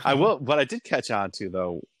 What I did catch on to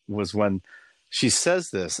though was when she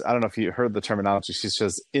says this. I don't know if you heard the terminology. She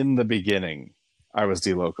says, "In the beginning, I was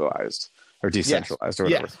delocalized or decentralized or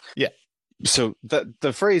whatever." Yeah. So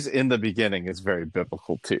the phrase "in the beginning" is very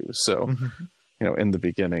biblical too. So. In the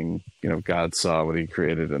beginning, God saw what he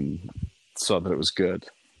created and saw that it was good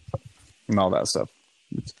and all that stuff.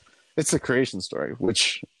 It's a creation story,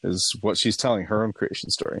 which is what she's telling her own creation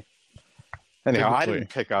story. Anyhow, I didn't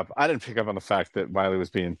pick up on the fact that Wiley was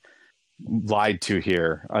being lied to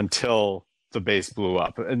here until the base blew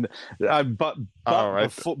up. And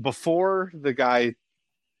before the guy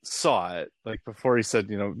saw it, like before he said,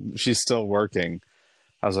 she's still working,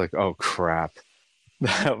 I was like, oh crap.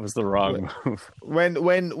 That was the wrong move.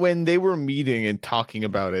 When they were meeting and talking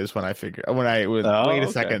about it is when I figured. Wait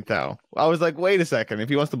a second though. I was like, wait a second. If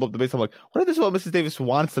he wants to blow up the base, I'm like, what if this is what Mrs. Davis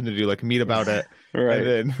wants them to do? Like meet about it, right?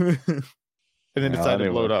 And then decide to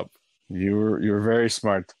blow it up. You were very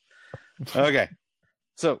smart. Okay,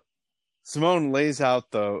 so Simone lays out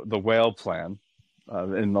the whale plan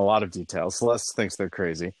in a lot of detail. Celeste thinks they're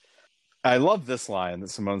crazy. I love this line that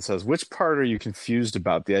Simone says. Which part are you confused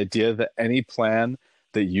about? The idea that any plan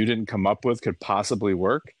that you didn't come up with could possibly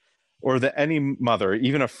work, or that any mother,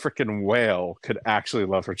 even a freaking whale, could actually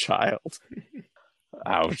love her child?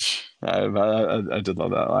 Ouch! I did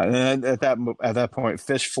love that line. And at that point,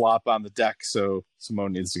 fish flop on the deck, so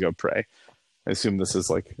Simone needs to go pray. I assume this is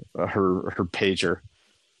like her pager.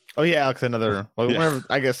 Oh yeah, Alex. Whenever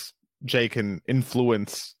I guess Jay can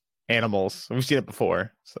influence animals. We've seen it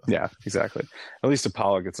before. So. Yeah, exactly. At least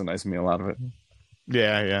Apollo gets a nice meal out of it.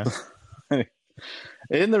 Yeah.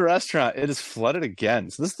 In the restaurant, it is flooded again.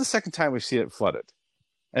 So this is the second time we see it flooded.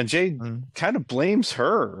 And Jay kind of blames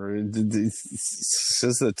her.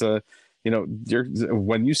 Says that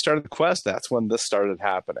when you started the quest, that's when this started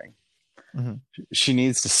happening. Mm-hmm. She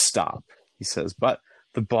needs to stop, he says. But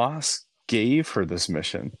the boss gave her this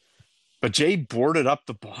mission. But Jay boarded up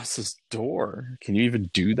the boss's door. Can you even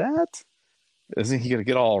do that? Isn't he going to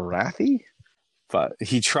get all wrathy? But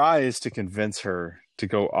he tries to convince her to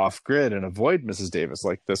go off grid and avoid Mrs. Davis,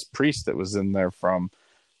 like this priest that was in there from,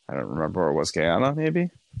 I don't remember where it was, Guyana, maybe?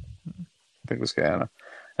 I think it was Guyana.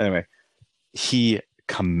 Anyway, he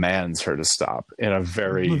commands her to stop in a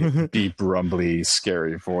very deep, rumbly,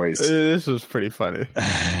 scary voice. This was pretty funny.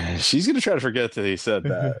 She's going to try to forget that he said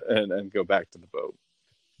that and go back to the boat.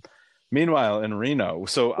 Meanwhile, in Reno,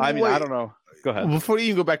 so I mean, I don't know. Go ahead. Before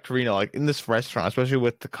you go back to Reno, like in this restaurant, especially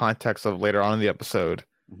with the context of later on in the episode.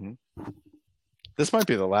 Mm-hmm. This might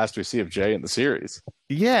be the last we see of Jay in the series.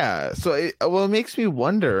 Yeah. So, it makes me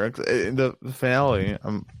wonder, in the finale,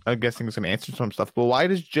 I'm guessing it's going to answer some stuff, but why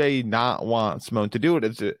does Jay not want Simone to do it?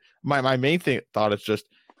 Is it my main thought is just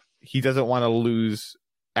he doesn't want to lose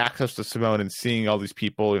access to Simone and seeing all these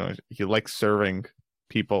people. He likes serving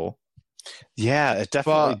people. Yeah, it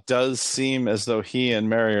definitely does seem as though he and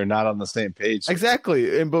Mary are not on the same page.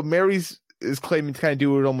 Exactly. But Mary's is claiming to kind of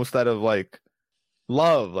do it almost out of like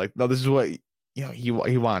love. Like, no, this is what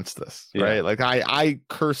he wants this, right? Like I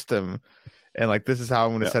cursed him, and like this is how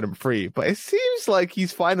I'm going to set him free. But it seems like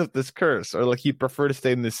he's fine with this curse, or like he'd prefer to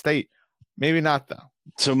stay in this state. Maybe not though.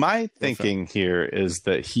 So my thinking here is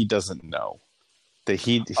that he doesn't know that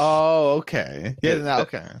he. Oh, okay. Yeah.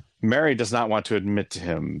 Okay. Mary does not want to admit to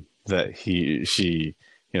him that she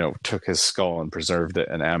took his skull and preserved it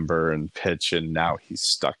in amber and pitch, and now he's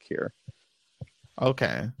stuck here.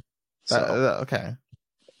 Okay. Okay.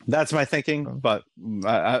 That's my thinking, but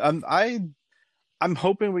I'm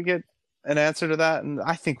hoping we get an answer to that, and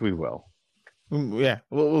I think we will. Yeah,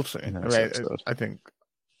 we'll see. Right? I think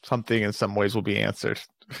something in some ways will be answered.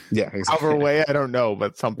 Yeah, exactly. However way, I don't know,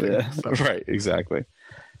 but something. Yeah. Right, exactly.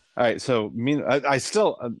 All right, so I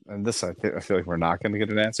still, and this I feel like we're not going to get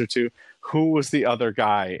an answer to. Who was the other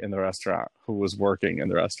guy in the restaurant who was working in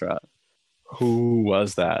the restaurant? Who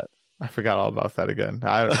was that? I forgot all about that again.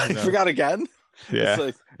 I forgot again?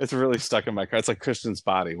 Yeah. It's really stuck in my car. It's like Christian's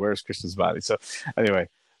body. Where's Christian's body? So anyway,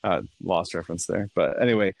 lost reference there. But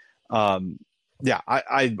anyway, yeah,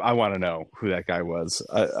 I want to know who that guy was.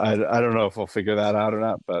 I don't know if we'll figure that out or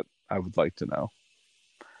not, but I would like to know.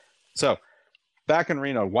 So back in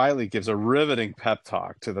Reno, Wiley gives a riveting pep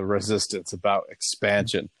talk to the resistance about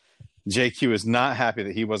expansion. JQ is not happy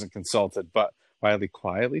that he wasn't consulted, but Wiley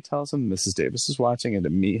quietly tells him Mrs. Davis is watching and to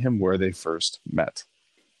meet him where they first met.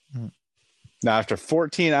 Now, after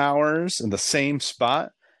 14 hours in the same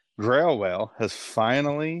spot, Grail Whale has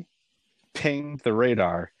finally pinged the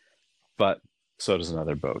radar, but so does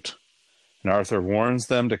another boat. And Arthur warns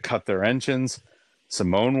them to cut their engines.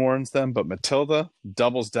 Simone warns them, but Matilda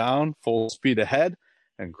doubles down, full speed ahead,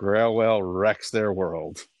 and Grail Whale wrecks their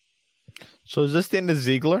world. So is this the end of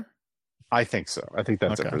Ziegler? I think so. I think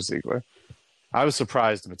that's it for Ziegler. I was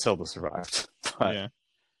surprised Matilda survived. But yeah.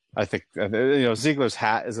 I think Ziegler's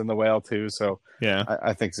hat is in the whale too, so yeah,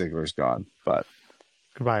 I think Ziegler's gone. But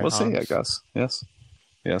goodbye, we'll see, I guess. Yes.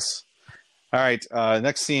 All right.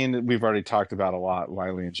 Next scene we've already talked about a lot.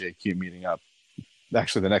 Wiley and JQ meeting up.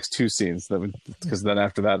 Actually, the next two scenes because then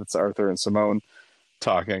after that it's Arthur and Simone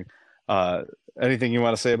talking. Anything you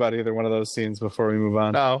want to say about either one of those scenes before we move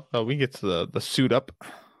on? No, we get to the suit up.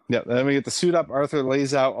 Yeah, then we get the suit up. Arthur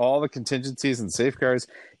lays out all the contingencies and safeguards.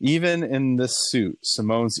 Even in this suit,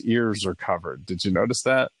 Simone's ears are covered. Did you notice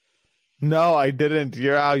that? No, I didn't.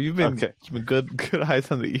 You've been good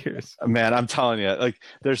eyes on the ears. Man, I'm telling you, like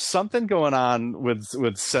there's something going on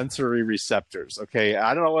with sensory receptors. Okay,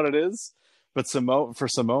 I don't know what it is, but for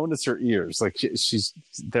Simone, it's her ears. Like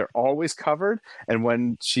they're always covered, and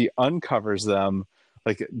when she uncovers them,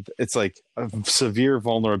 like it's like a severe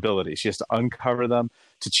vulnerability. She has to uncover them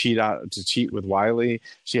to cheat with Wiley.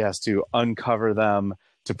 She has to uncover them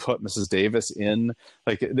to put Mrs. Davis in.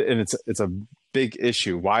 Like, and it's a big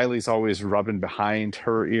issue. Wiley's always rubbing behind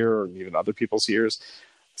her ear or even other people's ears.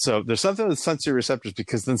 So there's something with sensory receptors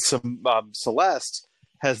because then Celeste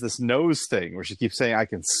has this nose thing where she keeps saying, "I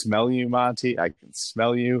can smell you, Monty. I can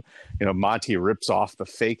smell you." Monty rips off the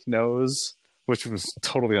fake nose, which was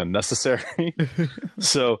totally unnecessary.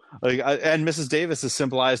 So, and Mrs. Davis is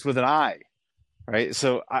symbolized with an eye, right?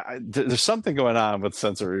 So, there's something going on with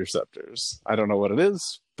sensory receptors. I don't know what it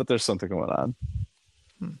is, but there's something going on.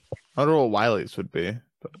 I don't know what Wiley's would be.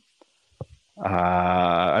 But...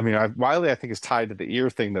 I mean, Wiley, I think, is tied to the ear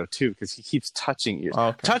thing though too, because he keeps touching ears,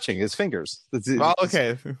 Okay. touching his fingers. Oh,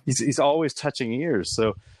 okay. He's always touching ears.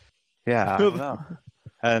 So yeah, I don't know.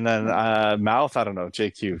 And then mouth, I don't know.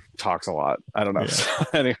 JQ talks a lot. I don't know. Yeah. So,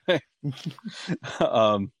 anyway,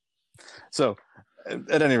 so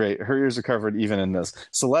at any rate, her ears are covered even in this.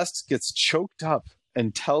 Celeste gets choked up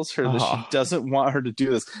and tells her that she doesn't want her to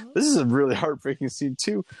do this. This is a really heartbreaking scene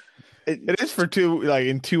too. It is for two, like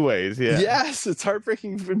in two ways. Yeah. Yes, it's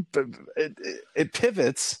heartbreaking. But it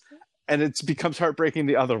pivots, and it becomes heartbreaking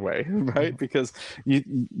the other way, right? Because you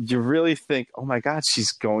really think, oh my God,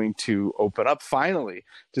 she's going to open up finally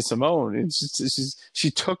to Simone. And she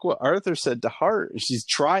took what Arthur said to heart. She's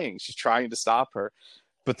trying to stop her,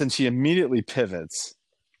 but then she immediately pivots.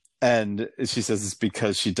 And she says it's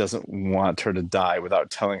because she doesn't want her to die without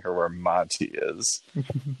telling her where Monty is.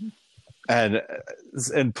 And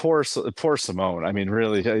poor Simone. I mean,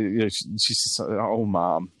 really, she says, "Oh,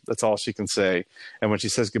 Mom." That's all she can say. And when she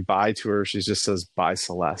says goodbye to her, she just says, "Bye,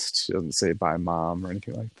 Celeste." She doesn't say "Bye, Mom" or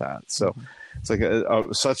anything like that. So it's like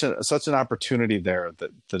such an opportunity there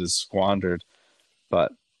that is squandered.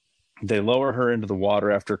 But they lower her into the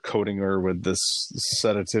water after coating her with this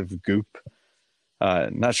sedative goop.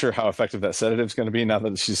 Not sure how effective that sedative is going to be now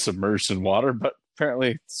that she's submerged in water, but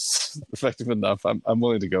apparently it's effective enough. I'm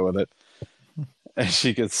willing to go with it. And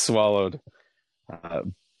she gets swallowed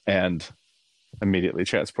and immediately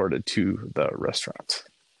transported to the restaurant.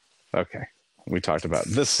 Okay. We talked about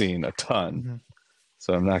this scene a ton,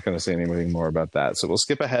 so I'm not going to say anything more about that. So we'll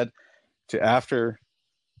skip ahead to after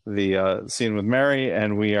the scene with Mary,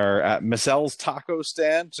 and we are at Miss L's taco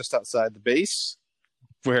stand just outside the base,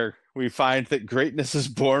 where we find that greatness is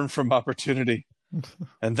born from opportunity.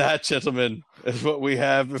 And that, gentlemen, is what we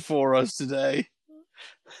have before us today.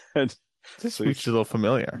 And this speech is a little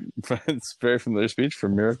familiar. It's a very familiar speech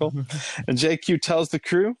from Miracle. And JQ tells the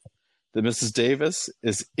crew that Mrs. Davis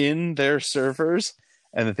is in their servers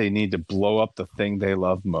and that they need to blow up the thing they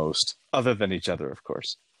love most, other than each other, of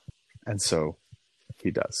course. And so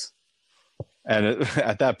he does. And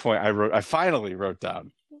at that point, I finally wrote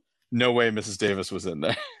down, no way Mrs. Davis was in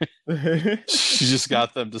there. She just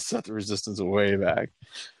got them to set the resistance way back.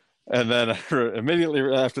 And then immediately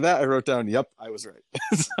after that, I wrote down, "Yep, I was right."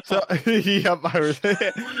 Yep, I was.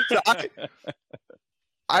 So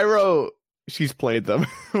I wrote, "She's played them"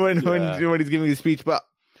 when he's giving the speech. But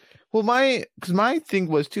because my thing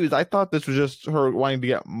was too is I thought this was just her wanting to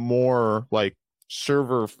get more like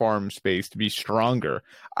server farm space to be stronger.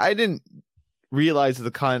 I didn't realize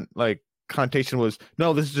the connotation was,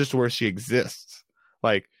 no, this is just where she exists.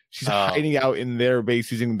 Like, she's hiding out in their base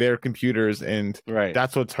using their computers, and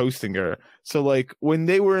that's what's hosting her. So, like, when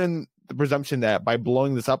they were in the presumption that by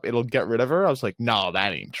blowing this up, it'll get rid of her, I was like, no,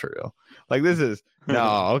 that ain't true. Like, this is,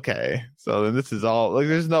 no, okay. So then this is all, like,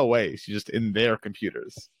 there's no way. She's just in their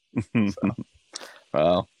computers. So.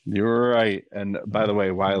 Well, you were right. And by the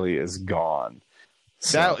way, Wiley is gone.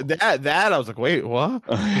 So. That I was like, wait, what?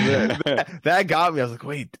 that got me. I was like,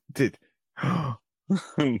 wait, did...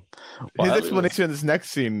 His explanation in this next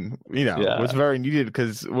scene, was very needed,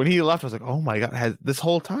 because when he left, I was like, "Oh my God!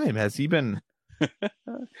 Has he been?"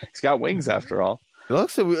 He's got wings after all. It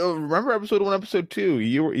looks. Remember episode 1, episode 2?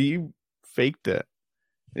 You faked it.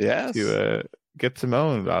 Yes. To get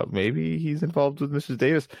Simone about maybe he's involved with Mrs.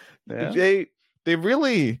 Davis. Yeah. They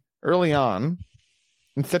really early on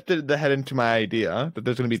incepted the head into my idea that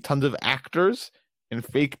there's going to be tons of actors and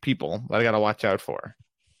fake people that I got to watch out for.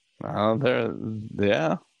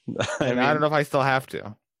 Yeah. I don't know if I still have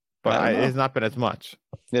to, but it's not been as much.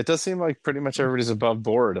 It does seem like pretty much everybody's above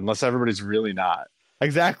board, unless everybody's really not.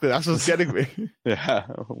 Exactly. That's what's getting me. Yeah.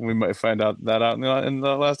 We might find out in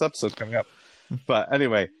the last episode coming up. But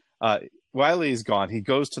anyway, Wiley's gone. He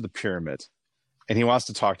goes to the pyramid and he wants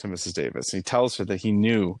to talk to Mrs. Davis. He tells her that he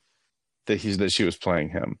knew that she was playing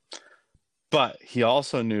him, but he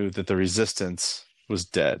also knew that the resistance was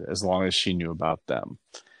dead as long as she knew about them.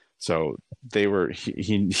 So they were.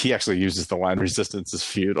 He actually uses the line "resistance is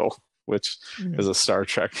futile," which is a Star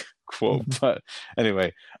Trek quote. But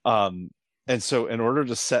anyway, and so in order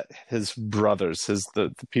to set his brothers,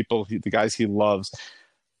 the people, the guys he loves,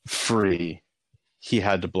 free, he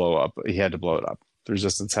had to blow up. He had to blow it up. The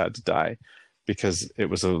resistance had to die because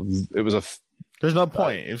it was a. There's no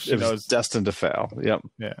point if she knows. Was destined to fail. Yep.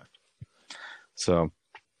 Yeah. So,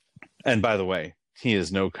 and by the way, he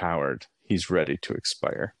is no coward. He's ready to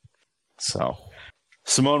expire. So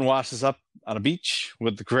Simone washes up on a beach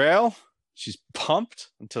with the Grail. She's pumped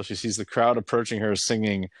until she sees the crowd approaching her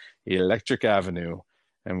singing Electric Avenue.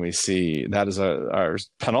 And we see that is our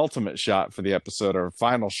penultimate shot for the episode, our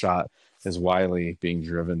final shot. is Wiley being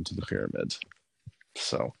driven to the pyramid.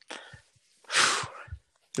 So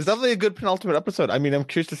it's definitely a good penultimate episode. I mean, I'm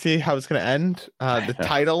curious to see how it's going to end. The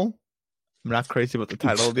title, I'm not crazy about the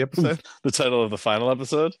title of the episode. The title of the final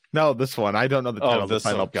episode? No, this one. I don't know the title of the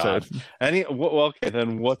final episode. Well, okay,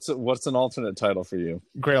 then what's an alternate title for you?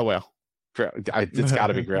 Grail Whale. It's got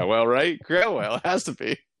to be Grail Whale, right? Grail Whale. It has to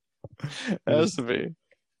be. It has to be.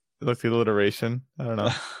 Look, the alliteration. I don't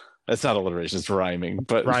know. It's not alliteration. It's rhyming.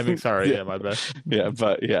 But rhyming. Sorry. Yeah, my bad. Yeah,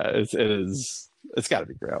 but yeah, it is. It's got to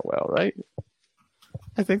be Grail Whale, right?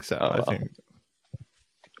 I think so. I think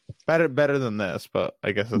better than this, but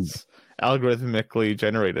I guess it's algorithmically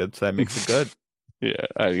generated, so that makes it good. Yeah,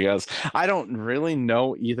 I guess. I don't really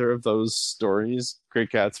know either of those stories,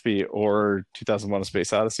 Great Gatsby or 2001: A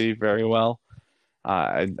Space Odyssey, very well.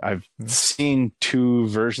 I've seen 2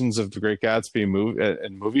 versions of the Great Gatsby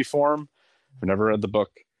in movie form. I've never read the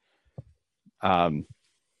book. I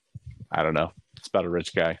don't know. It's about a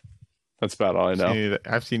rich guy. That's about all I know.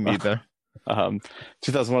 I've seen neither.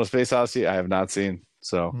 2001: A Space Odyssey, I have not seen.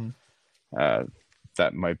 So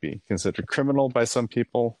that might be considered criminal by some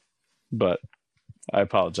people, but I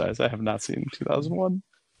apologize. I have not seen 2001.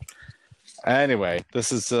 Anyway,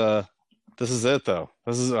 this is it though.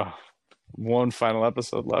 This is one final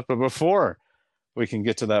episode left. But before we can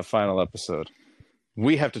get to that final episode,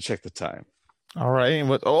 we have to check the time. All right.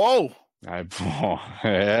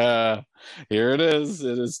 Yeah, here it is.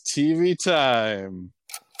 It is TV time.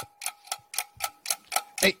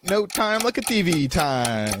 Ain't no time like a TV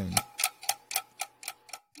time.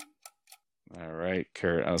 All right,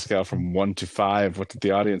 Kurt, on a scale from 1 to 5, what did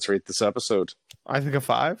the audience rate this episode? I think a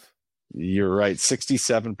 5. You're right.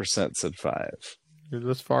 67% said 5. You're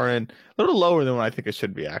this far in. A little lower than what I think it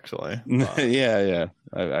should be, actually. Yeah.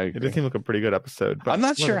 It did seem like a pretty good episode. But I'm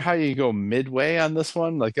not sure how you go midway on this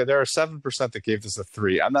one. Like, there are 7% that gave this a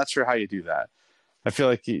 3. I'm not sure how you do that. I feel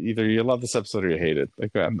like either you love this episode or you hate it.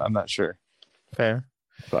 Like, I'm not sure. Fair.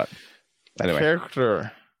 But anyway.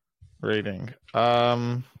 Character rating.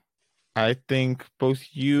 I think both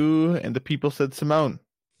you and the people said Simone.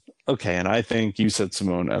 Okay, and I think you said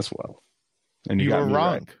Simone as well. And you got were me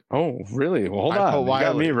wrong. Right. Oh, really? Well, hold on. You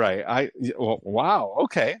got me right. Wow.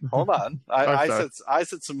 Okay, hold on. I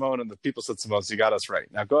said Simone, and the people said Simone. So you got us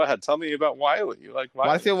right. Now go ahead. Tell me about Wiley. You like Wiley?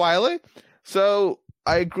 Why I say Wiley? So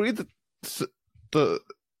I agree that the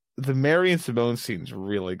Mary and Simone scene's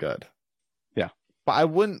really good. Yeah, but I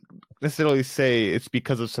wouldn't necessarily say it's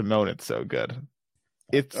because of Simone it's so good.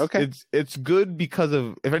 It's okay. It's good because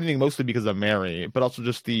of, if anything, mostly because of Mary, but also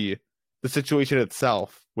just the situation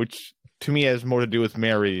itself, which to me has more to do with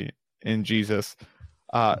Mary and Jesus.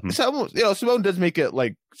 So Simone does make it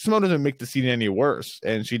like, Simone doesn't make the scene any worse,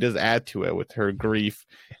 and she does add to it with her grief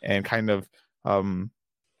and kind of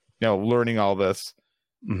learning all this.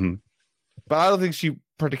 Mm-hmm. But I don't think she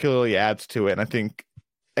particularly adds to it, and I think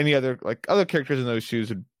any other characters in those shoes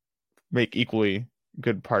would make equally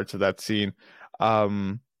good parts of that scene.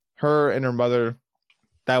 Her and her mother,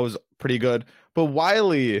 that was pretty good. But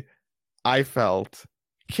Wiley, I felt,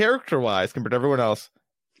 character-wise, compared to everyone else,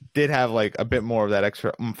 did have like a bit more of that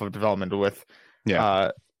extra oomph of development with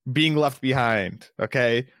being left behind,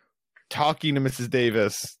 okay? Talking to Mrs.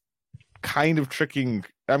 Davis, kind of tricking.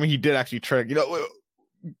 I mean, he did actually trick,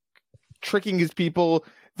 tricking his people,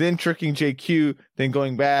 then tricking JQ, then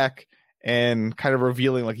going back and kind of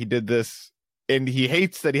revealing like he did this. And he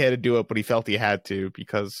hates that he had to do it, but he felt he had to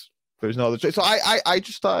because there's no other choice. So I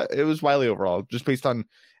just thought it was Wiley overall, just based on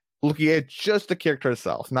looking at just the character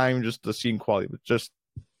itself, not even just the scene quality, but just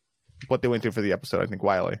what they went through for the episode. I think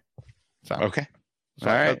Wiley. So, okay. All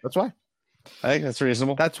right. That's why. I think that's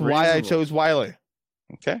reasonable. That's why I chose Wiley.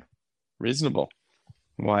 Okay. Reasonable.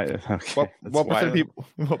 Why? Okay. What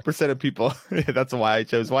percent of people? That's why I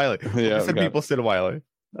chose Wiley. What percent of people said Wiley?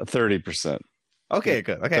 30%. Okay,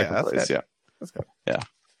 good. Okay, that's good. Yeah. That's good. Yeah.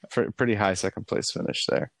 Pretty high second place finish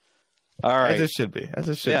there. All right. As it should be.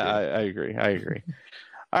 Yeah, I agree.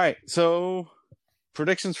 All right. So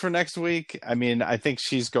predictions for next week. I mean, I think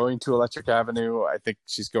she's going to Electric Avenue. I think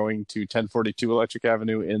she's going to 1042 Electric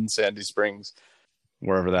Avenue in Sandy Springs,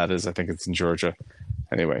 wherever that is. I think it's in Georgia.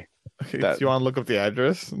 Anyway. Do you want to look up the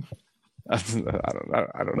address? I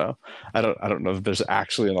don't know. I don't know if there's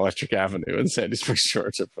actually an Electric Avenue in Sandy Springs,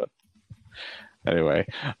 Georgia, but anyway.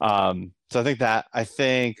 So I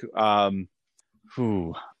think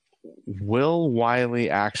will Wiley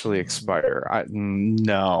actually expire?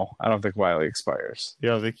 No, I don't think Wiley expires. You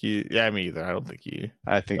don't think he? Yeah, me either. I don't think he.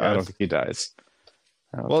 I don't think he dies.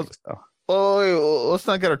 Well, let's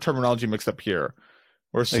not get our terminology mixed up here.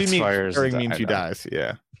 Or expiring means he dies.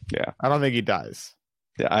 Yeah. Yeah. I don't think he dies.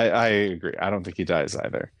 Yeah, I agree. I don't think he dies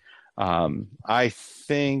either. I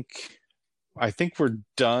think we're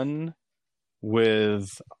done with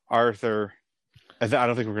Arthur. I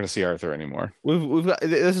don't think we're going to see Arthur anymore. We've got,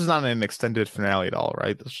 this is not an extended finale at all,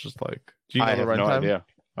 right? This is just like, do you know I the have no runtime? idea.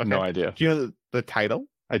 Okay. No idea. Do you know the title?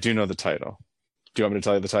 I do know the title. Do you want me to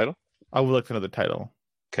tell you the title? I would like to know the title.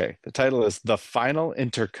 Okay. The title is The Final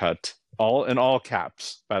Intercut, all in all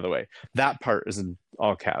caps, by the way. That part is in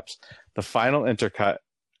all caps. The Final Intercut,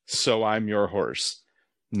 So I'm Your Horse.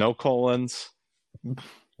 No colons.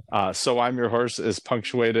 So I'm Your Horse is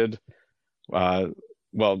punctuated. Well,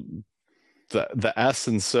 the S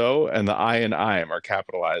and so and the I and I'm are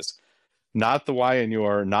capitalized. Not the Y and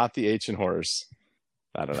your, not the H and horse.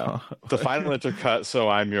 I don't know. The final intercut, so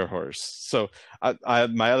I'm your horse. So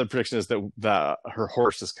my other prediction is that her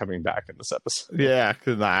horse is coming back in this episode. Yeah,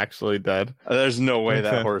 because not actually dead. There's no way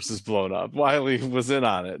that horse is blown up. Wiley was in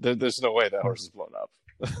on it. There's no way that horse is blown up.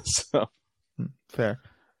 So fair.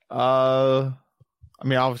 I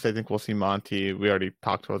mean, obviously, I think we'll see Monty. We already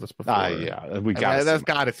talked about this before. Yeah, we got. That's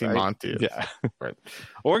got to see right? Monty. Yeah, right.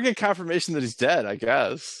 Or get confirmation that he's dead. I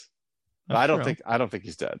guess. I don't think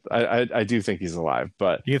he's dead. I do think he's alive,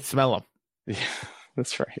 but you can smell him. Yeah,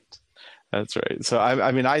 that's right. That's right. So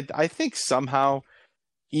I mean, I think somehow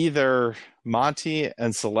either Monty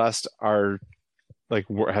and Celeste are like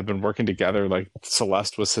have been working together. Like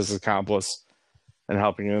Celeste was his accomplice and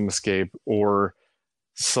helping him escape, or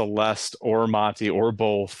Celeste or Monty or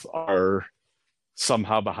both are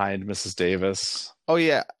somehow behind Mrs. Davis. Oh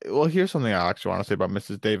yeah. Well, here's something I actually want to say about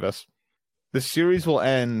Mrs. Davis. The series will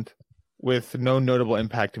end with no notable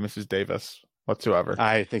impact to Mrs. Davis whatsoever.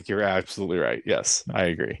 I think you're absolutely right. Yes, I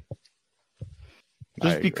agree.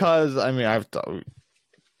 Just because, I mean, I don't know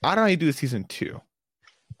how you do a season 2.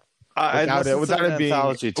 Without it being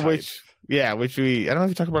anthology type. Which I don't know if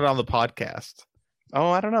you talked about it on the podcast.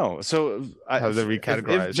 Oh, I don't know. So how they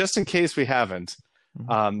recategorized. If, just in case we haven't,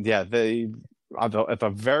 they at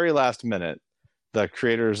the very last minute, the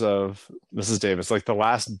creators of Mrs. Davis, like the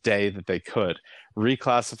last day that they could,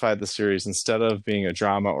 reclassified the series. Instead of being a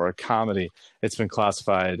drama or a comedy, it's been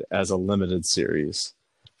classified as a limited series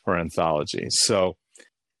or anthology. So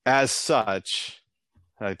as such,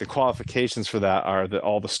 like the qualifications for that are that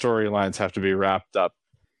all the storylines have to be wrapped up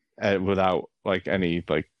without like any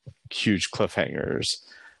like huge cliffhangers.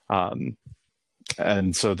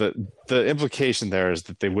 And so the implication there is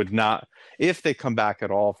that they would not, if they come back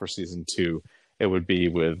at all for season 2, it would be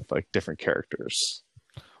with like different characters.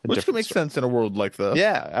 Which could make sense in a world like this.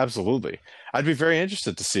 Yeah, absolutely. I'd be very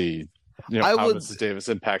interested to see, how Mrs. Davis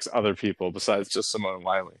impacts other people besides just Simone and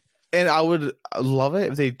Wiley. And I would love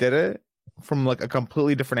it if they did it from like a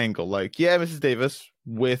completely different angle. Like, yeah, Mrs. Davis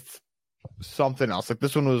with something else. Like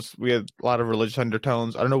this one we had a lot of religious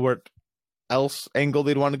undertones. I don't know what else angle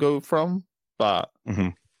they'd want to go from, but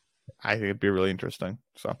I think it'd be really interesting.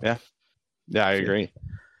 So yeah, I agree.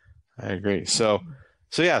 So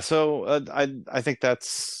I think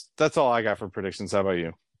that's all I got for predictions. How about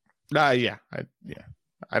you? I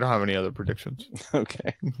don't have any other predictions.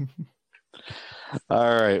 Okay.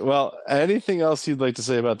 All right. Well, anything else you'd like to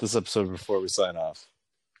say about this episode before we sign off?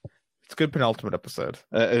 It's a good penultimate episode.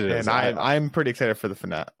 It is. And I'm pretty excited for the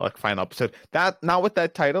final episode. That not with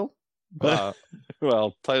that title. But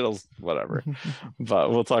well, titles, whatever.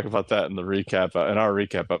 But we'll talk about that in the recap, in our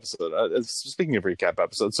recap episode. Speaking of recap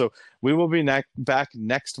episodes, so we will be back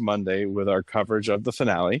next Monday with our coverage of the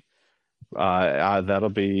finale. That'll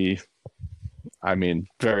be, I mean,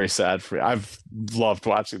 very sad for me. I've loved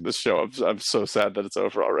watching this show. I'm so sad that it's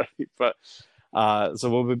over already. But so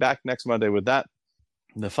we'll be back next Monday with that.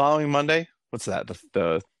 The following Monday, what's that?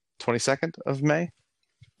 The 22nd of May?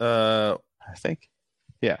 I think.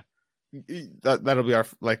 Yeah. That'll be our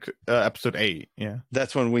episode 8. Yeah.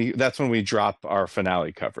 That's when we drop our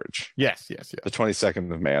finale coverage. Yes. The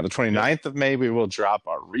 22nd of May. On the 29th of May, we will drop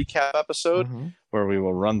our recap episode where we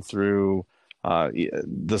will run through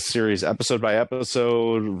the series episode by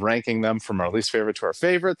episode, ranking them from our least favorite to our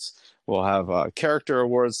favorites. We'll have character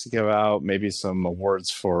awards to give out, maybe some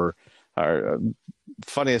awards for our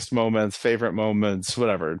funniest moments, favorite moments,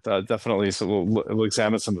 whatever. Definitely. So we'll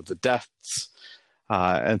examine some of the deaths.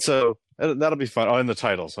 And so that'll be fun. Oh, and the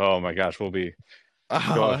titles. Oh my gosh, we'll be the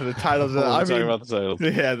titles. Talking about the titles.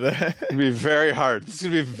 Yeah, it'll be very hard. It's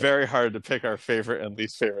gonna be very hard to pick our favorite and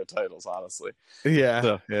least favorite titles, honestly.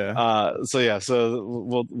 Yeah.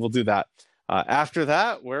 So we'll do that. After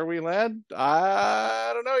that, where we land,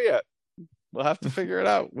 I don't know yet. We'll have to figure it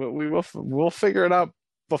out. We'll figure it out.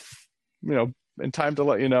 In time to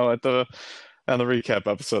let you know on the recap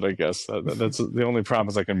episode. I guess that's the only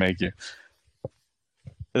promise I can make you.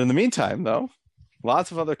 And in the meantime, though,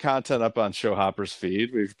 Lots of other content up on Showhopper's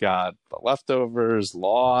feed. We've got The Leftovers,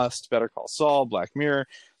 Lost, Better Call Saul, Black Mirror,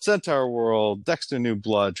 Centaur World, Dexter New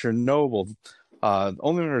Blood, Chernobyl,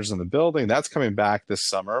 Only Murders in the Building. That's coming back this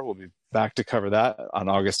summer. We'll be back to cover that on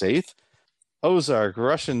August 8th. Ozark,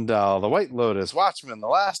 Russian Doll, The White Lotus, Watchmen, The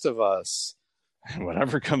Last of Us, and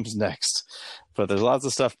whatever comes next. But there's lots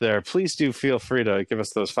of stuff there. Please do feel free to give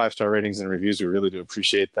us those 5-star ratings and reviews. We really do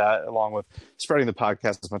appreciate that, along with spreading the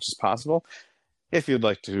podcast as much as possible. If you'd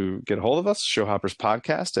like to get a hold of us,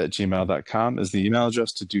 showhopperspodcast@gmail.com is the email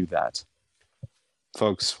address to do that.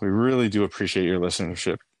 Folks, we really do appreciate your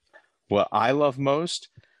listenership. What I love most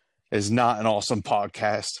is not an awesome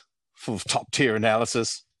podcast full of top-tier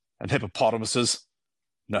analysis and hippopotamuses.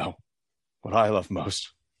 No, what I love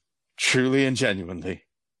most, truly and genuinely,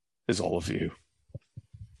 is all of you.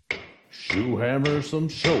 Shoe hammer some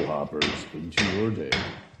show hoppers into your day.